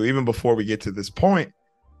mentioning too. Even before we get to this point,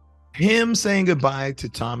 him saying goodbye to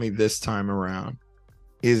Tommy this time around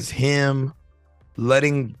is him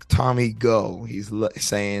letting Tommy go. He's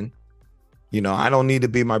saying, I don't need to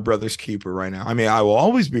be my brother's keeper right now. I mean, I will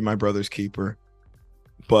always be my brother's keeper,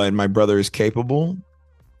 but my brother is capable.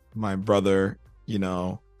 My brother,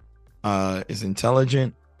 is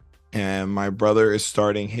intelligent, and my brother is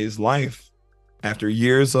starting his life after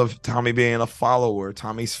years of Tommy being a follower.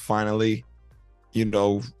 Tommy's finally,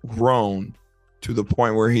 grown to the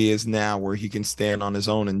point where he is now, where he can stand on his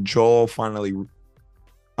own. And Joel finally,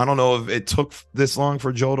 I don't know if it took this long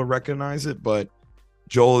for Joel to recognize it, but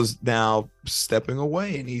Joel is now stepping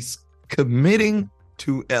away and he's committing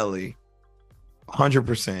to Ellie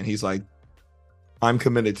 100%. He's like, I'm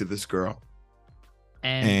committed to this girl.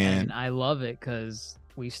 And I love it because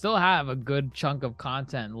we still have a good chunk of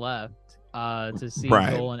content left to see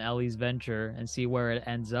Joel and Ellie's venture and see where it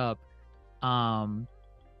ends up. And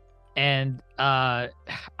I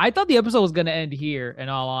thought the episode was going to end here, in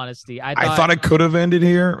all honesty. I thought it could have ended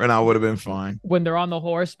here and I would have been fine. When they're on the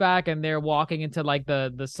horseback and they're walking into like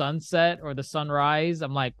the sunset or the sunrise,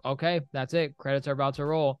 I'm like, okay, that's it. Credits are about to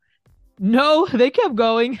roll. No, they kept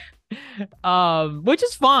going. Which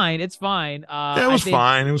is fine. It's fine. It was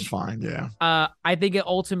fine. It was fine. Yeah. I think it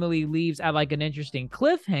ultimately leaves at like an interesting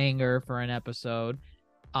cliffhanger for an episode.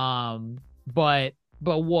 But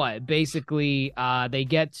what? Basically, they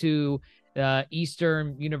get to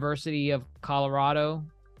Eastern University of Colorado,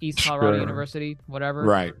 East Colorado University, whatever.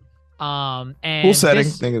 Right. And cool setting. I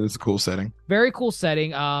think it's a cool setting. Very cool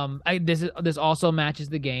setting. This also matches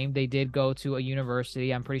the game. They did go to a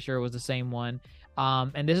university. I'm pretty sure it was the same one.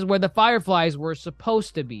 And this is where the Fireflies were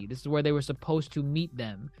supposed to be. This is where they were supposed to meet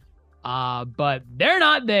them. But they're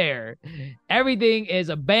not there. Everything is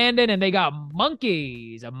abandoned, and they got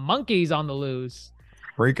monkeys on the loose.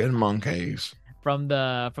 Freaking monkeys from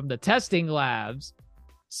the testing labs.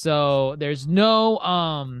 So there's no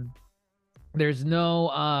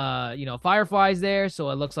Fireflies there. So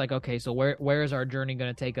it looks like, okay, so where is our journey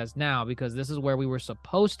going to take us now? Because this is where we were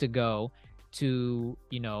supposed to go to,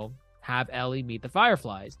 have Ellie meet the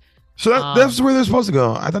Fireflies. So that's where they're supposed to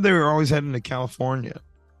go. I thought they were always heading to California.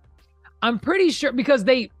 I'm pretty sure because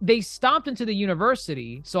they stopped into the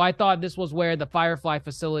university. So I thought this was where the Firefly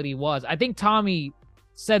facility was. I think Tommy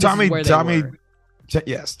said this is where they were.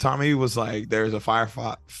 Yes, Tommy was like, there's a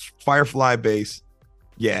Firefly base,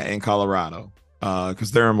 in Colorado,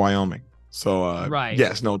 because they're in Wyoming. So, right.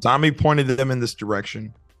 Yes, no, Tommy pointed them in this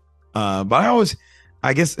direction. But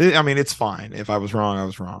it's fine. If I was wrong, I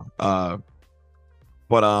was wrong.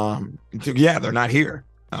 They're not here.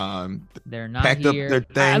 They're not packed here. Up their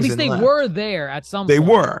things. At least they left. were there at some They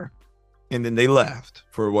point. were, and then they left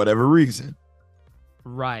for whatever reason.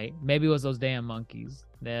 Right. Maybe it was those damn monkeys.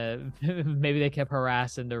 Maybe they kept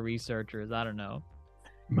harassing the researchers. I don't know.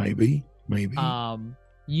 Maybe.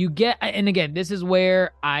 You get, and again, this is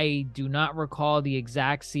where I do not recall the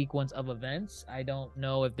exact sequence of events. I don't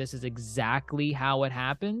know if this is exactly how it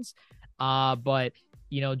happens. But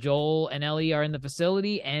Joel and Ellie are in the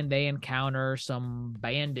facility and they encounter some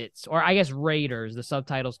bandits, or I guess raiders. The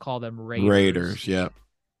subtitles call them raiders. Raiders, yeah.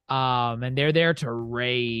 And they're there to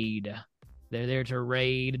raid. They're there to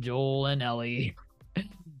raid Joel and Ellie.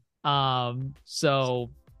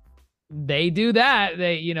 So they do that.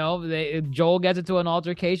 Joel gets into an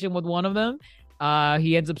altercation with one of them.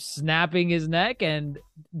 He ends up snapping his neck, and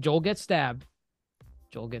Joel gets stabbed.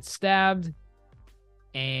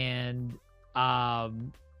 And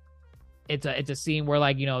it's a scene where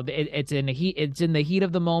it's in the heat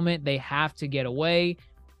of the moment. They have to get away.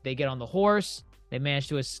 They get on the horse. They manage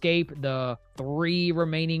to escape the 3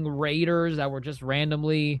 remaining raiders that were just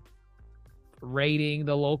randomly raiding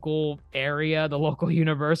the local area, the local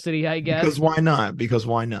university, I guess. Because why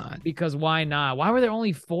not? Why were there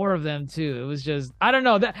only 4 of them too? It was just, I don't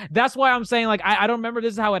know. That's why I'm saying, I don't remember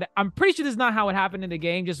this is how it, I'm pretty sure this is not how it happened in the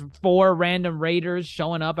game. Just 4 random raiders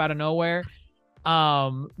showing up out of nowhere.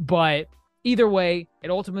 But either way,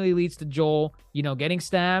 it ultimately leads to Joel, getting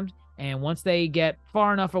stabbed. And once they get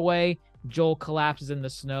far enough away, Joel collapses in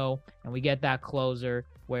the snow, and we get that closer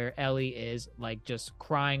where Ellie is just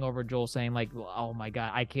crying over Joel, saying oh my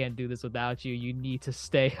God, I can't do this without you. You need to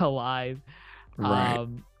stay alive. Right.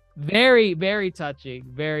 Very, very touching.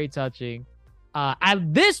 Very touching.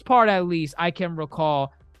 At this part, at least, I can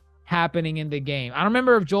recall happening in the game. I don't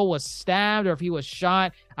remember if Joel was stabbed or if he was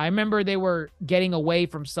shot. I remember they were getting away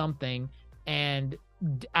from something, and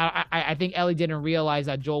I think Ellie didn't realize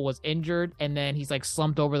that Joel was injured, and then he's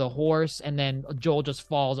slumped over the horse, and then Joel just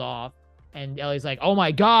falls off, and Ellie's like, oh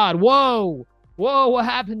my God, whoa, what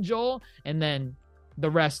happened, Joel? And then the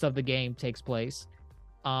rest of the game takes place.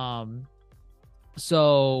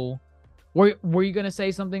 So were you gonna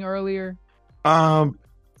say something earlier? So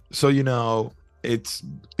it's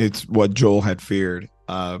what Joel had feared.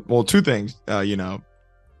 2 things.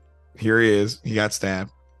 Here he is, he got stabbed.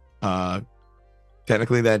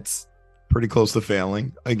 Technically, that's pretty close to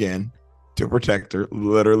failing again to protect her.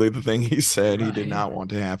 Literally, the thing he said he did not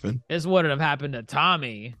want to happen. This wouldn't have happened to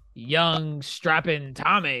Tommy, young strapping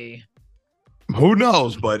Tommy. Who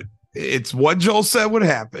knows? But it's what Joel said would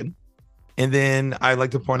happen. And then I'd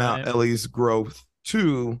like to point out Ellie's growth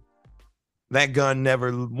too. That gun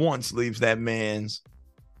never once leaves that man's,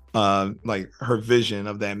 her vision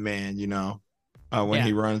of that man. When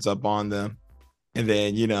he runs up on them, and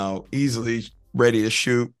then easily ready to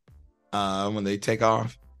shoot when they take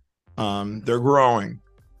off. They're growing.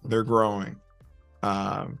 But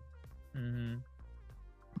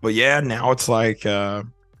yeah, now it's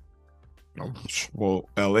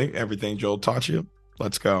Ellie, everything Joel taught you,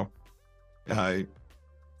 let's go.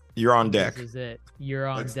 You're on deck. This is it. You're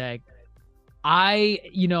on deck. I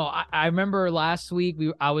remember last week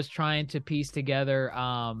I was trying to piece together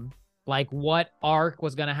what arc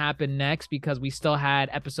was going to happen next, because we still had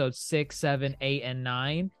episodes 6, 7, 8, and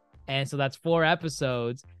 9. And so that's 4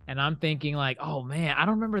 episodes. And I'm thinking oh man, I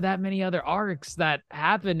don't remember that many other arcs that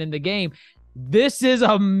happened in the game. This is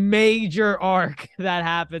a major arc that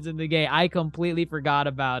happens in the game. I completely forgot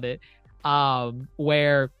about it.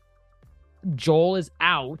 Where Joel is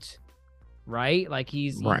out, right?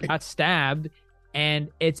 He got stabbed, and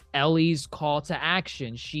it's Ellie's call to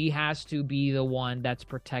action. She has to be the one that's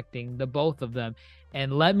protecting the both of them.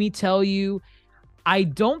 And let me tell you, I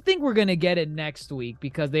don't think we're going to get it next week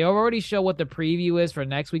because they already show what the preview is for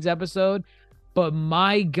next week's episode. But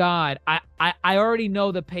my God, I already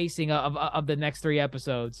know the pacing of the next 3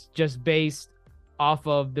 episodes just based off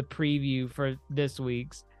of the preview for this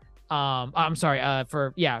week's. I'm sorry,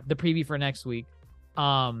 the preview for next week.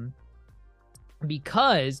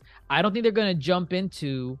 Because I don't think they're going to jump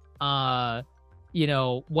into,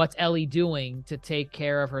 what's Ellie doing to take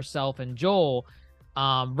care of herself and Joel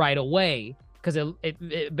right away. Because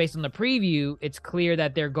it based on the preview, it's clear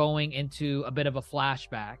that they're going into a bit of a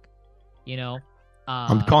flashback.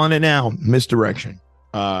 I'm calling it now. Misdirection.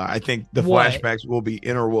 I think the what? flashbacks will be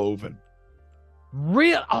interwoven.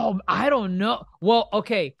 Real? Oh, I don't know. Well,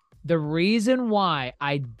 okay. The reason why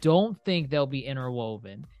I don't think they'll be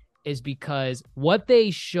interwoven is because what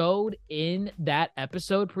they showed in that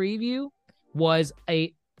episode preview was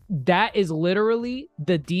that is literally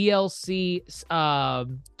the DLC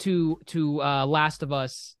to Last of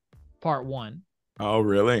Us Part 1. Oh,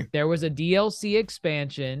 really? There was a DLC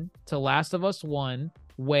expansion to Last of Us 1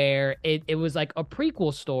 where it was like a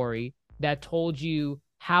prequel story that told you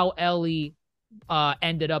how Ellie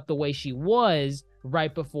ended up the way she was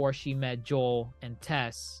right before she met Joel and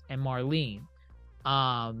Tess and Marlene.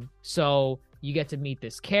 So you get to meet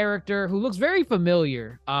this character who looks very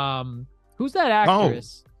familiar. Who's that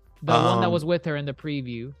actress? The one that was with her in the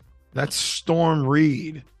preview. That's Storm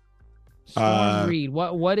Reed. Storm Reed.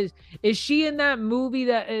 What is she in that movie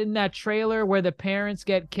in that trailer where the parents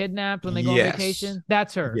get kidnapped when they go on vacation?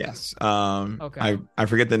 That's her. Yes. Okay. I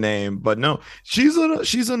forget the name, but no, she's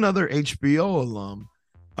another HBO alum.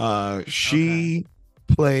 She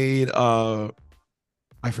played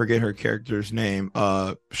I forget her character's name.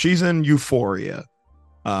 She's in Euphoria.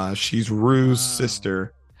 She's Rue's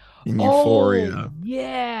sister in Euphoria.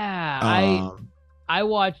 Yeah. I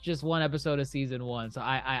watched just one episode of season 1, so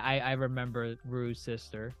I remember Rue's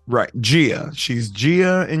sister. Right, Gia. She's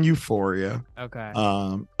Gia in Euphoria. Okay.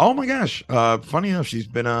 Oh my gosh. Funny enough, she's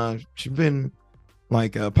been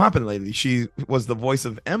like popping lately. She was the voice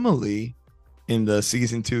of Emily in the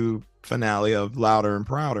season 2 finale of Louder and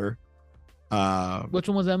Prouder. Which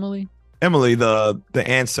one was Emily? Emily, the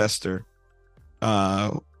ancestor.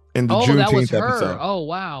 In the Juneteenth that was her. Episode. Oh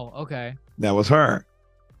wow. Okay. That was her.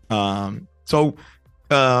 So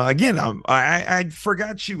again, I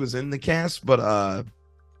forgot she was in the cast, but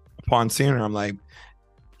upon seeing her, I'm like,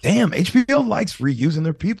 damn, HBO likes reusing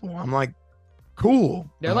their people. I'm like, cool.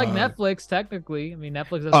 They're like Netflix, technically. I mean,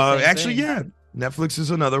 Netflix does the same actually, thing. yeah. Netflix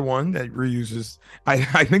is another one that reuses.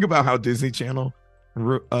 I think about how Disney Channel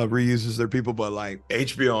reuses their people, but like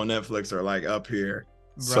HBO and Netflix are like up here.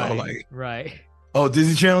 Right. Oh,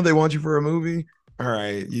 Disney Channel, they want you for a movie. All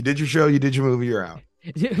right, you did your show, you did your movie, you're out.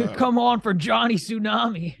 Come on for Johnny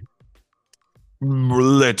Tsunami.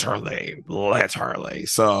 Literally.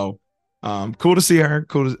 So, cool to see her.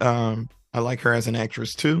 I like her as an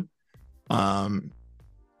actress too.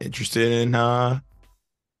 Interested in her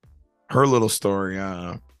little story.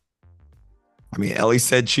 I mean, Ellie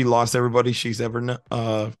said she lost everybody she's ever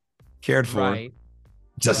cared for. Right.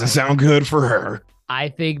 Doesn't sound good for her. I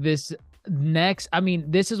think this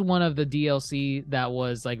is one of the DLC that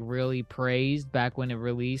was like really praised back when it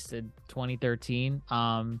released in 2013.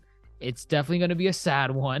 It's definitely going to be a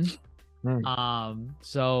sad one.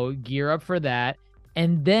 So gear up for that.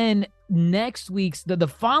 And then next week's the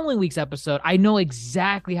following week's episode, I know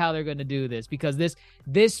exactly how they're going to do this because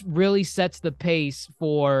this really sets the pace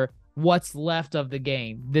for what's left of the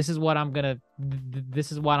game. This is what I'm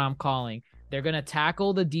calling. They're going to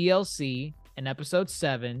tackle the DLC in episode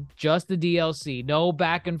 7, just the DLC. No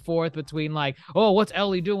back and forth between like, oh, what's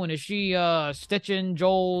Ellie doing? Is she stitching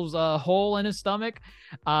Joel's hole in his stomach?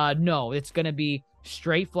 No, it's going to be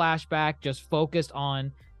straight flashback, just focused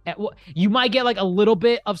on you might get like a little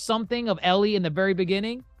bit of something of Ellie in the very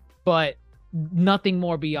beginning, but nothing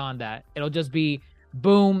more beyond that. It'll just be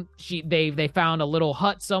boom, they found a little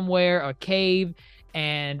hut somewhere, a cave,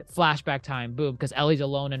 and flashback time, boom, because Ellie's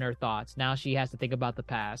alone in her thoughts. Now she has to think about the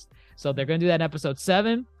past. So they're going to do that in episode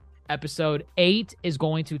 7. Episode 8 is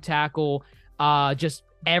going to tackle just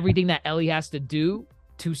everything that Ellie has to do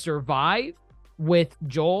to survive with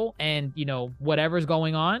Joel and, whatever's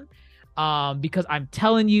going on. Because I'm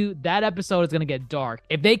telling you, that episode is going to get dark.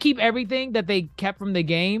 If they keep everything that they kept from the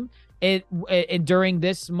game, it during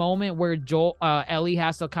this moment where Ellie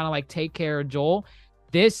has to kind of like take care of Joel,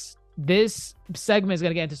 this segment is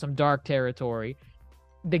going to get into some dark territory.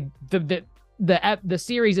 The the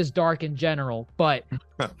series is dark in general, but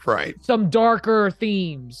Right. some darker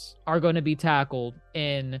themes are going to be tackled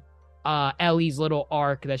in Ellie's little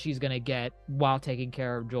arc that she's going to get while taking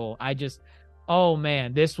care of Joel. Oh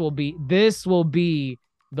man, this will be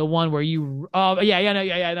the one where you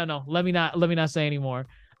no. Let me not say anymore.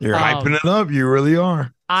 You're hyping it up. You really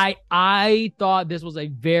are. I thought this was a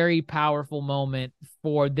very powerful moment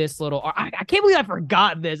for this little. I can't believe I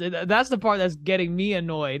forgot this. That's the part that's getting me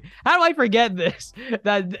annoyed. How do I forget this?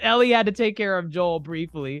 That Ellie had to take care of Joel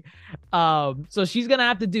briefly. So she's gonna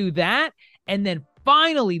have to do that, and then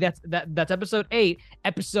finally, that's episode 8.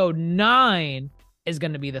 Episode 9 is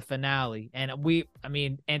gonna be the finale, and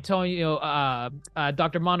Antonio,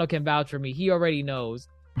 Dr. Mono can vouch for me. He already knows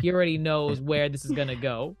where this is gonna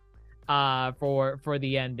go. For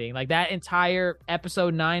the ending, like that entire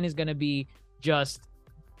episode 9 is gonna be just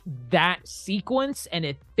that sequence, and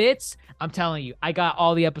it fits. I'm telling you, I got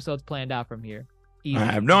all the episodes planned out from here. Easy.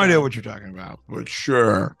 I have no idea what you're talking about, but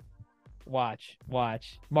sure. Watch.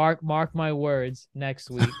 Mark my words. Next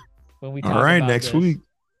week when we talk all right, about next this. week,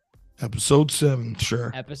 episode 7.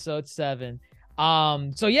 Sure. Episode 7.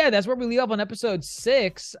 So yeah, that's where we leave off on episode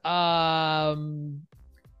 6.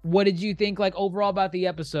 What did you think, like, overall about the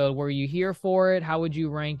episode? Were you here for it? How would you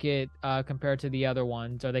rank it compared to the other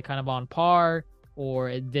ones? Are they kind of on par,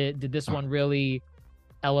 or did this one really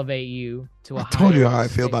elevate you to a higher? I told you how I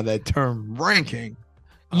feel about that term ranking.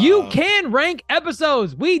 You can rank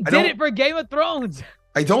episodes. We did it for Game of Thrones.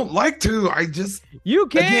 I don't like to. You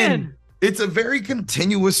can. Again, it's a very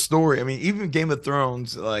continuous story. I mean, even Game of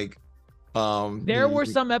Thrones, like, there were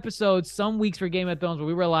some episodes, some weeks for Game of Thrones where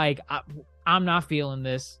we were like, I'm not feeling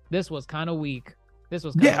this. This was kind of weak.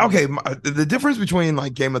 Okay. The difference between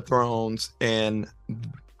like Game of Thrones and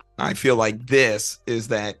I feel like this is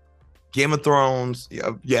that Game of Thrones,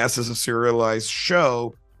 yes, is a serialized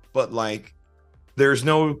show, but like there's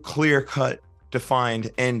no clear-cut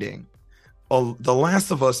defined ending. The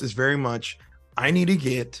Last of Us is very much, I need to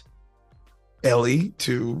get Ellie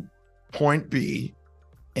to point B,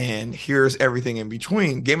 and here's everything in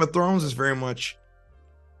between. Game of Thrones is very much,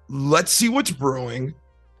 let's see what's brewing.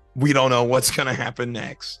 We don't know what's going to happen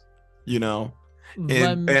next, you know?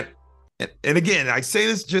 And again, I say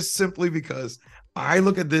this just simply because I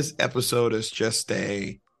look at this episode as just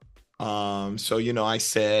I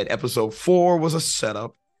said episode 4 was a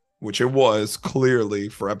setup, which it was clearly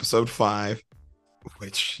for episode 5,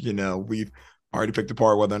 which, we've already picked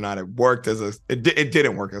apart whether or not it worked it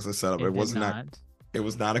didn't work as a setup. It was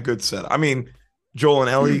not a good setup. I mean, Joel and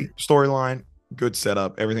Ellie storyline, good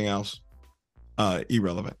setup. Everything else,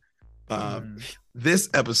 irrelevant. This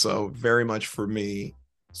episode very much for me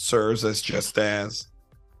serves as just as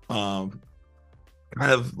kind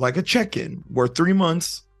of like a check-in. We're 3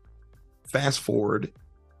 months fast forward,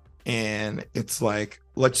 and it's like,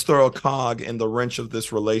 let's throw a cog in the wrench of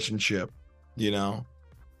this relationship.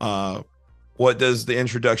 What does the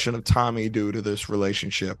introduction of Tommy do to this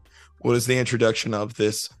relationship? What is the introduction of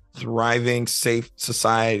this thriving, safe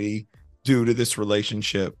society do to this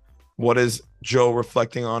relationship? What is Joe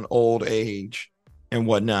reflecting on old age and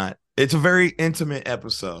whatnot? It's a very intimate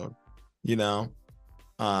episode, which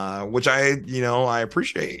I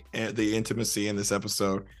appreciate the intimacy in this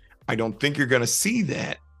episode. I don't think you're going to see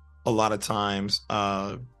that a lot of times.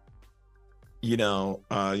 If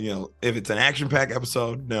it's an action-packed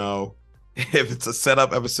episode, no. If it's a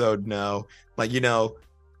setup episode, no.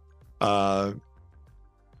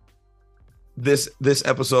 This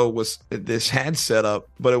episode had setup,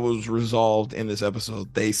 but it was resolved in this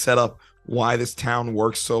episode. They set up why this town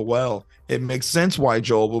works so well. It makes sense why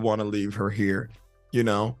Joel would want to leave her here,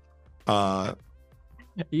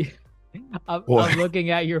 I'm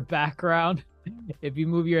looking at your background. If you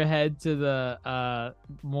move your head to the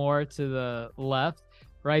more to the left,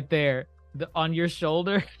 right there, on your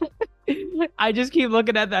shoulder, I just keep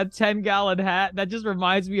looking at that 10-gallon hat. That just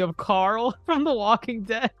reminds me of Carl from The Walking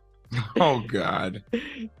Dead. Oh God.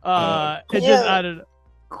 It just, I don't know.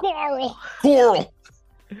 Coral.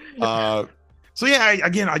 So yeah,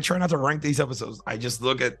 I try not to rank these episodes. I just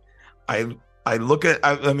look at, I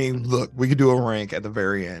mean, look, we could do a rank at the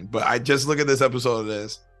very end, but I just look at this episode of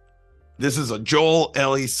this is a Joel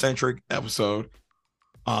Ellie centric episode.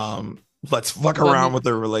 Let's fuck around with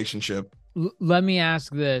their relationship. Let me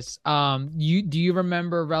ask this. Do you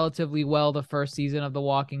remember relatively well the first season of The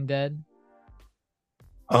Walking Dead?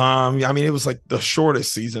 I mean, it was like the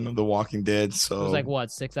shortest season of The Walking Dead, so it was like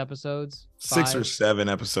what, 6 episodes? 6 or 7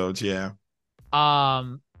 episodes, yeah.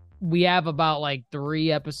 We have about like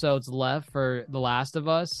 3 episodes left for The Last of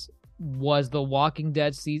Us. Was The Walking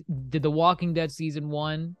Dead did The Walking Dead season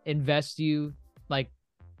 1 invest you like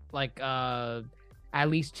like at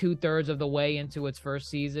least 2/3 of the way into its first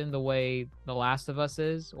season, the way The Last of Us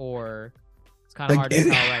is, or it's kind of hard to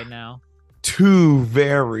tell right now? Two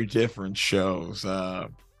very different shows.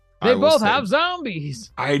 They both have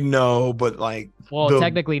zombies. I know, but like,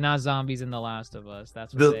 technically not zombies in The Last of Us.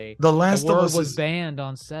 That's what the Last the of word Us was banned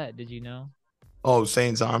on set. Did you know? Oh,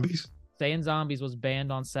 saying zombies? Saying zombies was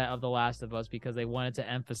banned on set of The Last of Us because they wanted to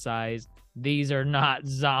emphasize these are not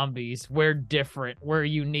zombies. We're different. We're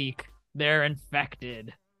unique. They're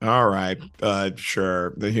infected. All right.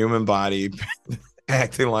 Sure. The human body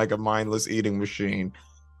acting like a mindless eating machine.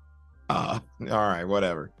 All right,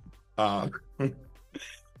 whatever. Yeah,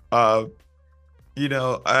 I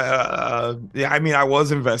mean, I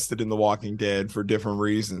was invested in The Walking Dead for different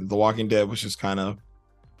reasons. The Walking Dead was just kind of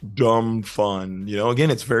dumb fun.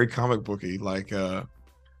 Again, it's very comic booky. Like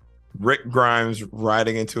Rick Grimes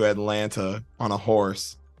riding into Atlanta on a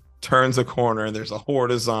horse, turns a corner, and there's a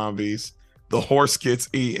horde of zombies. The horse gets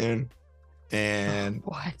eaten. And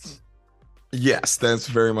what? Yes, that's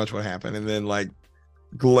very much what happened. And then like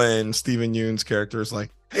Glenn, Stephen Yeun's character, is like,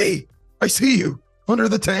 "Hey, I see you under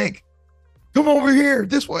the tank. Come over here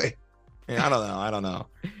this way." Yeah, I don't know.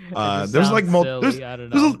 There's like there's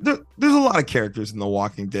a lot of characters in The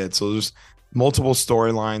Walking Dead, so there's multiple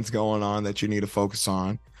storylines going on that you need to focus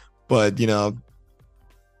on. But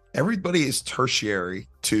everybody is tertiary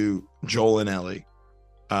to Joel and Ellie.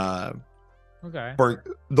 Okay. For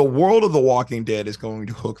the world of The Walking Dead is going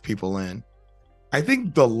to hook people in. I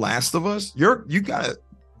think The Last of Us,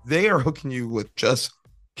 they are hooking you with just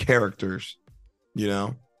characters,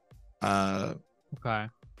 Okay.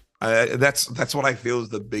 That's what I feel is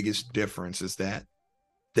the biggest difference, is that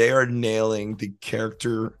they are nailing the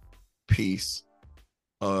character piece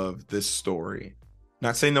of this story.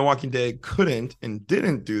 Not saying The Walking Dead couldn't and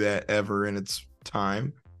didn't do that ever in its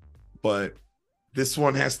time, but this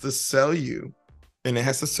one has to sell you, and it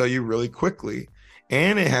has to sell you really quickly,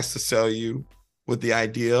 and it has to sell you with the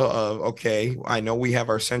idea of, okay, I know we have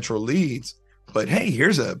our central leads, but hey,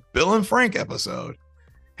 here's a Bill and Frank episode.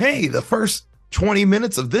 Hey, the first 20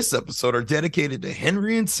 minutes of this episode are dedicated to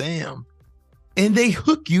Henry and Sam, and they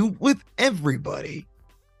hook you with everybody,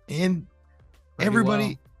 and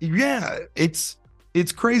everybody. Well. Yeah, it's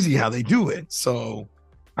crazy how they do it. So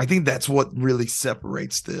I think that's what really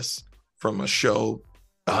separates this from a show,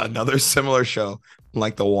 another similar show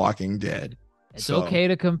like The Walking Dead. It's okay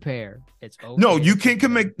to compare. It's okay. No, you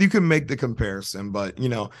can make the comparison, but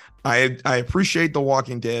I appreciate The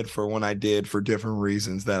Walking Dead for when I did, for different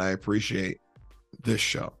reasons that I appreciate this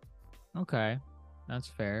show. Okay, that's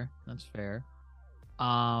fair.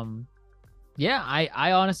 Yeah,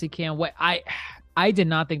 I honestly can't wait. I did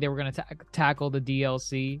not think they were going to tackle the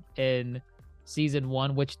DLC in season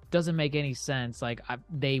 1, which doesn't make any sense. Like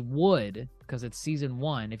they would, because it's season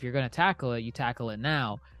 1. If you're going to tackle it, you tackle it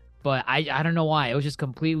now. But I don't know why. It was just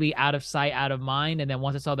completely out of sight, out of mind. And then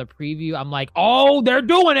once I saw the preview, I'm like, oh, they're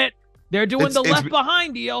doing it. They're doing the Left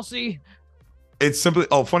Behind DLC. It's simply,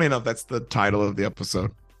 funny enough, that's the title of the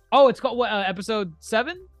episode. Oh, it's called what? Episode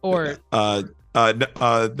 7 or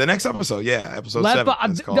the next episode? Yeah, episode 7.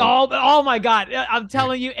 Oh my God! I'm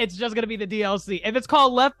telling you, it's just gonna be the DLC. If it's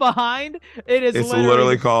called Left Behind, it's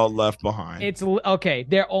literally called Left Behind. It's okay.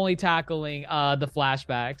 They're only tackling the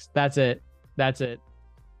flashbacks. That's it.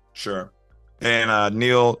 Sure. And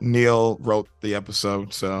Neil wrote the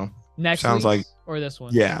episode, so next sounds like, or this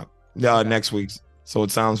one. Yeah, okay. Next week's. So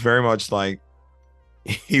it sounds very much like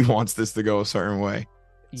he wants this to go a certain way.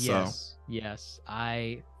 Yes.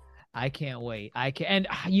 I can't wait. And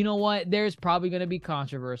you know what? There's probably going to be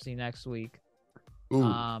controversy next week. Ooh.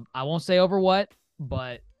 I won't say over what,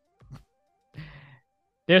 but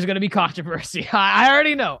there's going to be controversy. I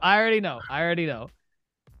already know. All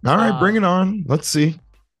right, bring it on. Let's see.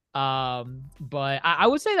 But I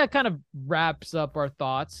would say that kind of wraps up our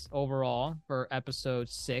thoughts overall for episode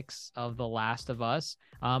 6 of The Last of Us.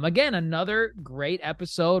 Again, another great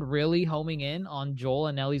episode, really homing in on Joel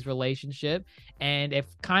and Ellie's relationship, and it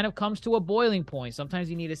kind of comes to a boiling point. Sometimes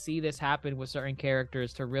you need to see this happen with certain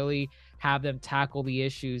characters to really have them tackle the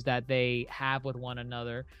issues that they have with one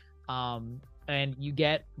another. And you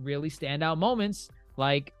get really standout moments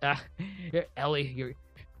like Ellie,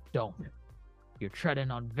 you're treading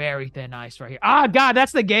on very thin ice right here. Ah, God,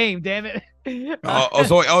 that's the game. Damn it. He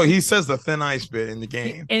says the thin ice bit in the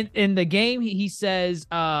game. In the game, he says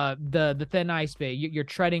the thin ice bit. You're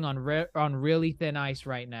treading on really thin ice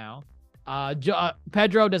right now.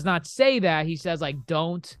 Pedro does not say that. He says like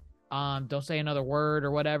don't say another word or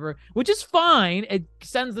whatever, which is fine. It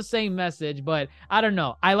sends the same message, but I don't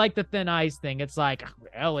know. I like the thin ice thing. It's like,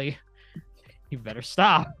 Ellie, you better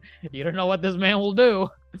stop. You don't know what this man will do.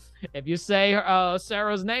 if you say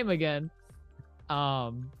Sarah's name again.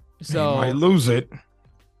 So he might lose it.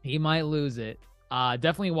 He might lose it.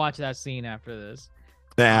 Definitely watch that scene after this.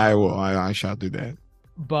 Yeah, I will. I shall do that.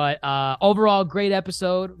 But overall, great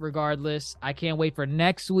episode. Regardless, I can't wait for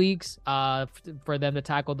next week's for them to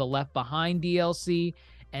tackle the Left Behind DLC,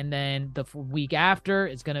 and then the week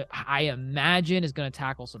after, I imagine, is gonna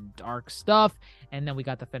tackle some dark stuff, and then we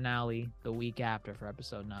got the finale the week after for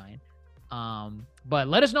episode 9. But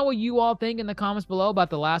let us know what you all think in the comments below about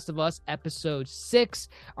The Last of Us episode 6.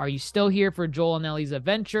 Are you still here for Joel and Ellie's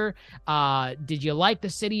adventure? Did you like the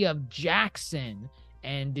city of Jackson?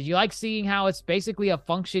 And did you like seeing how it's basically a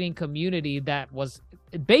functioning community that was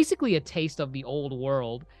basically a taste of the old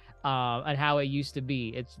world and how it used to be?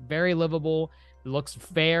 It's very livable. It looks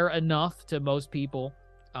fair enough to most people.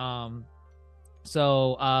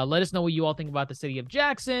 So let us know what you all think about the city of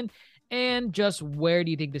Jackson, and just where do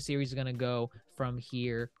you think the series is going to go from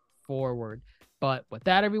here forward. But with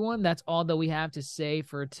that, everyone, that's all that we have to say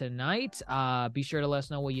for tonight. Be sure to let us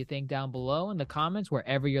know what you think down below in the comments,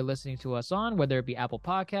 wherever you're listening to us on, whether it be Apple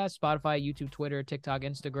Podcasts, Spotify, YouTube, Twitter, TikTok,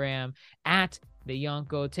 Instagram, at The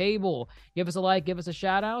Yonko Table. Give us a like, give us a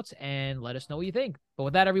shout out, and let us know what you think. But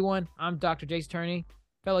with that, everyone, I'm Dr. Jace Turney,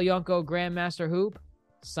 fellow Yonko Grandmaster Hoop,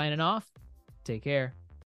 signing off. Take care.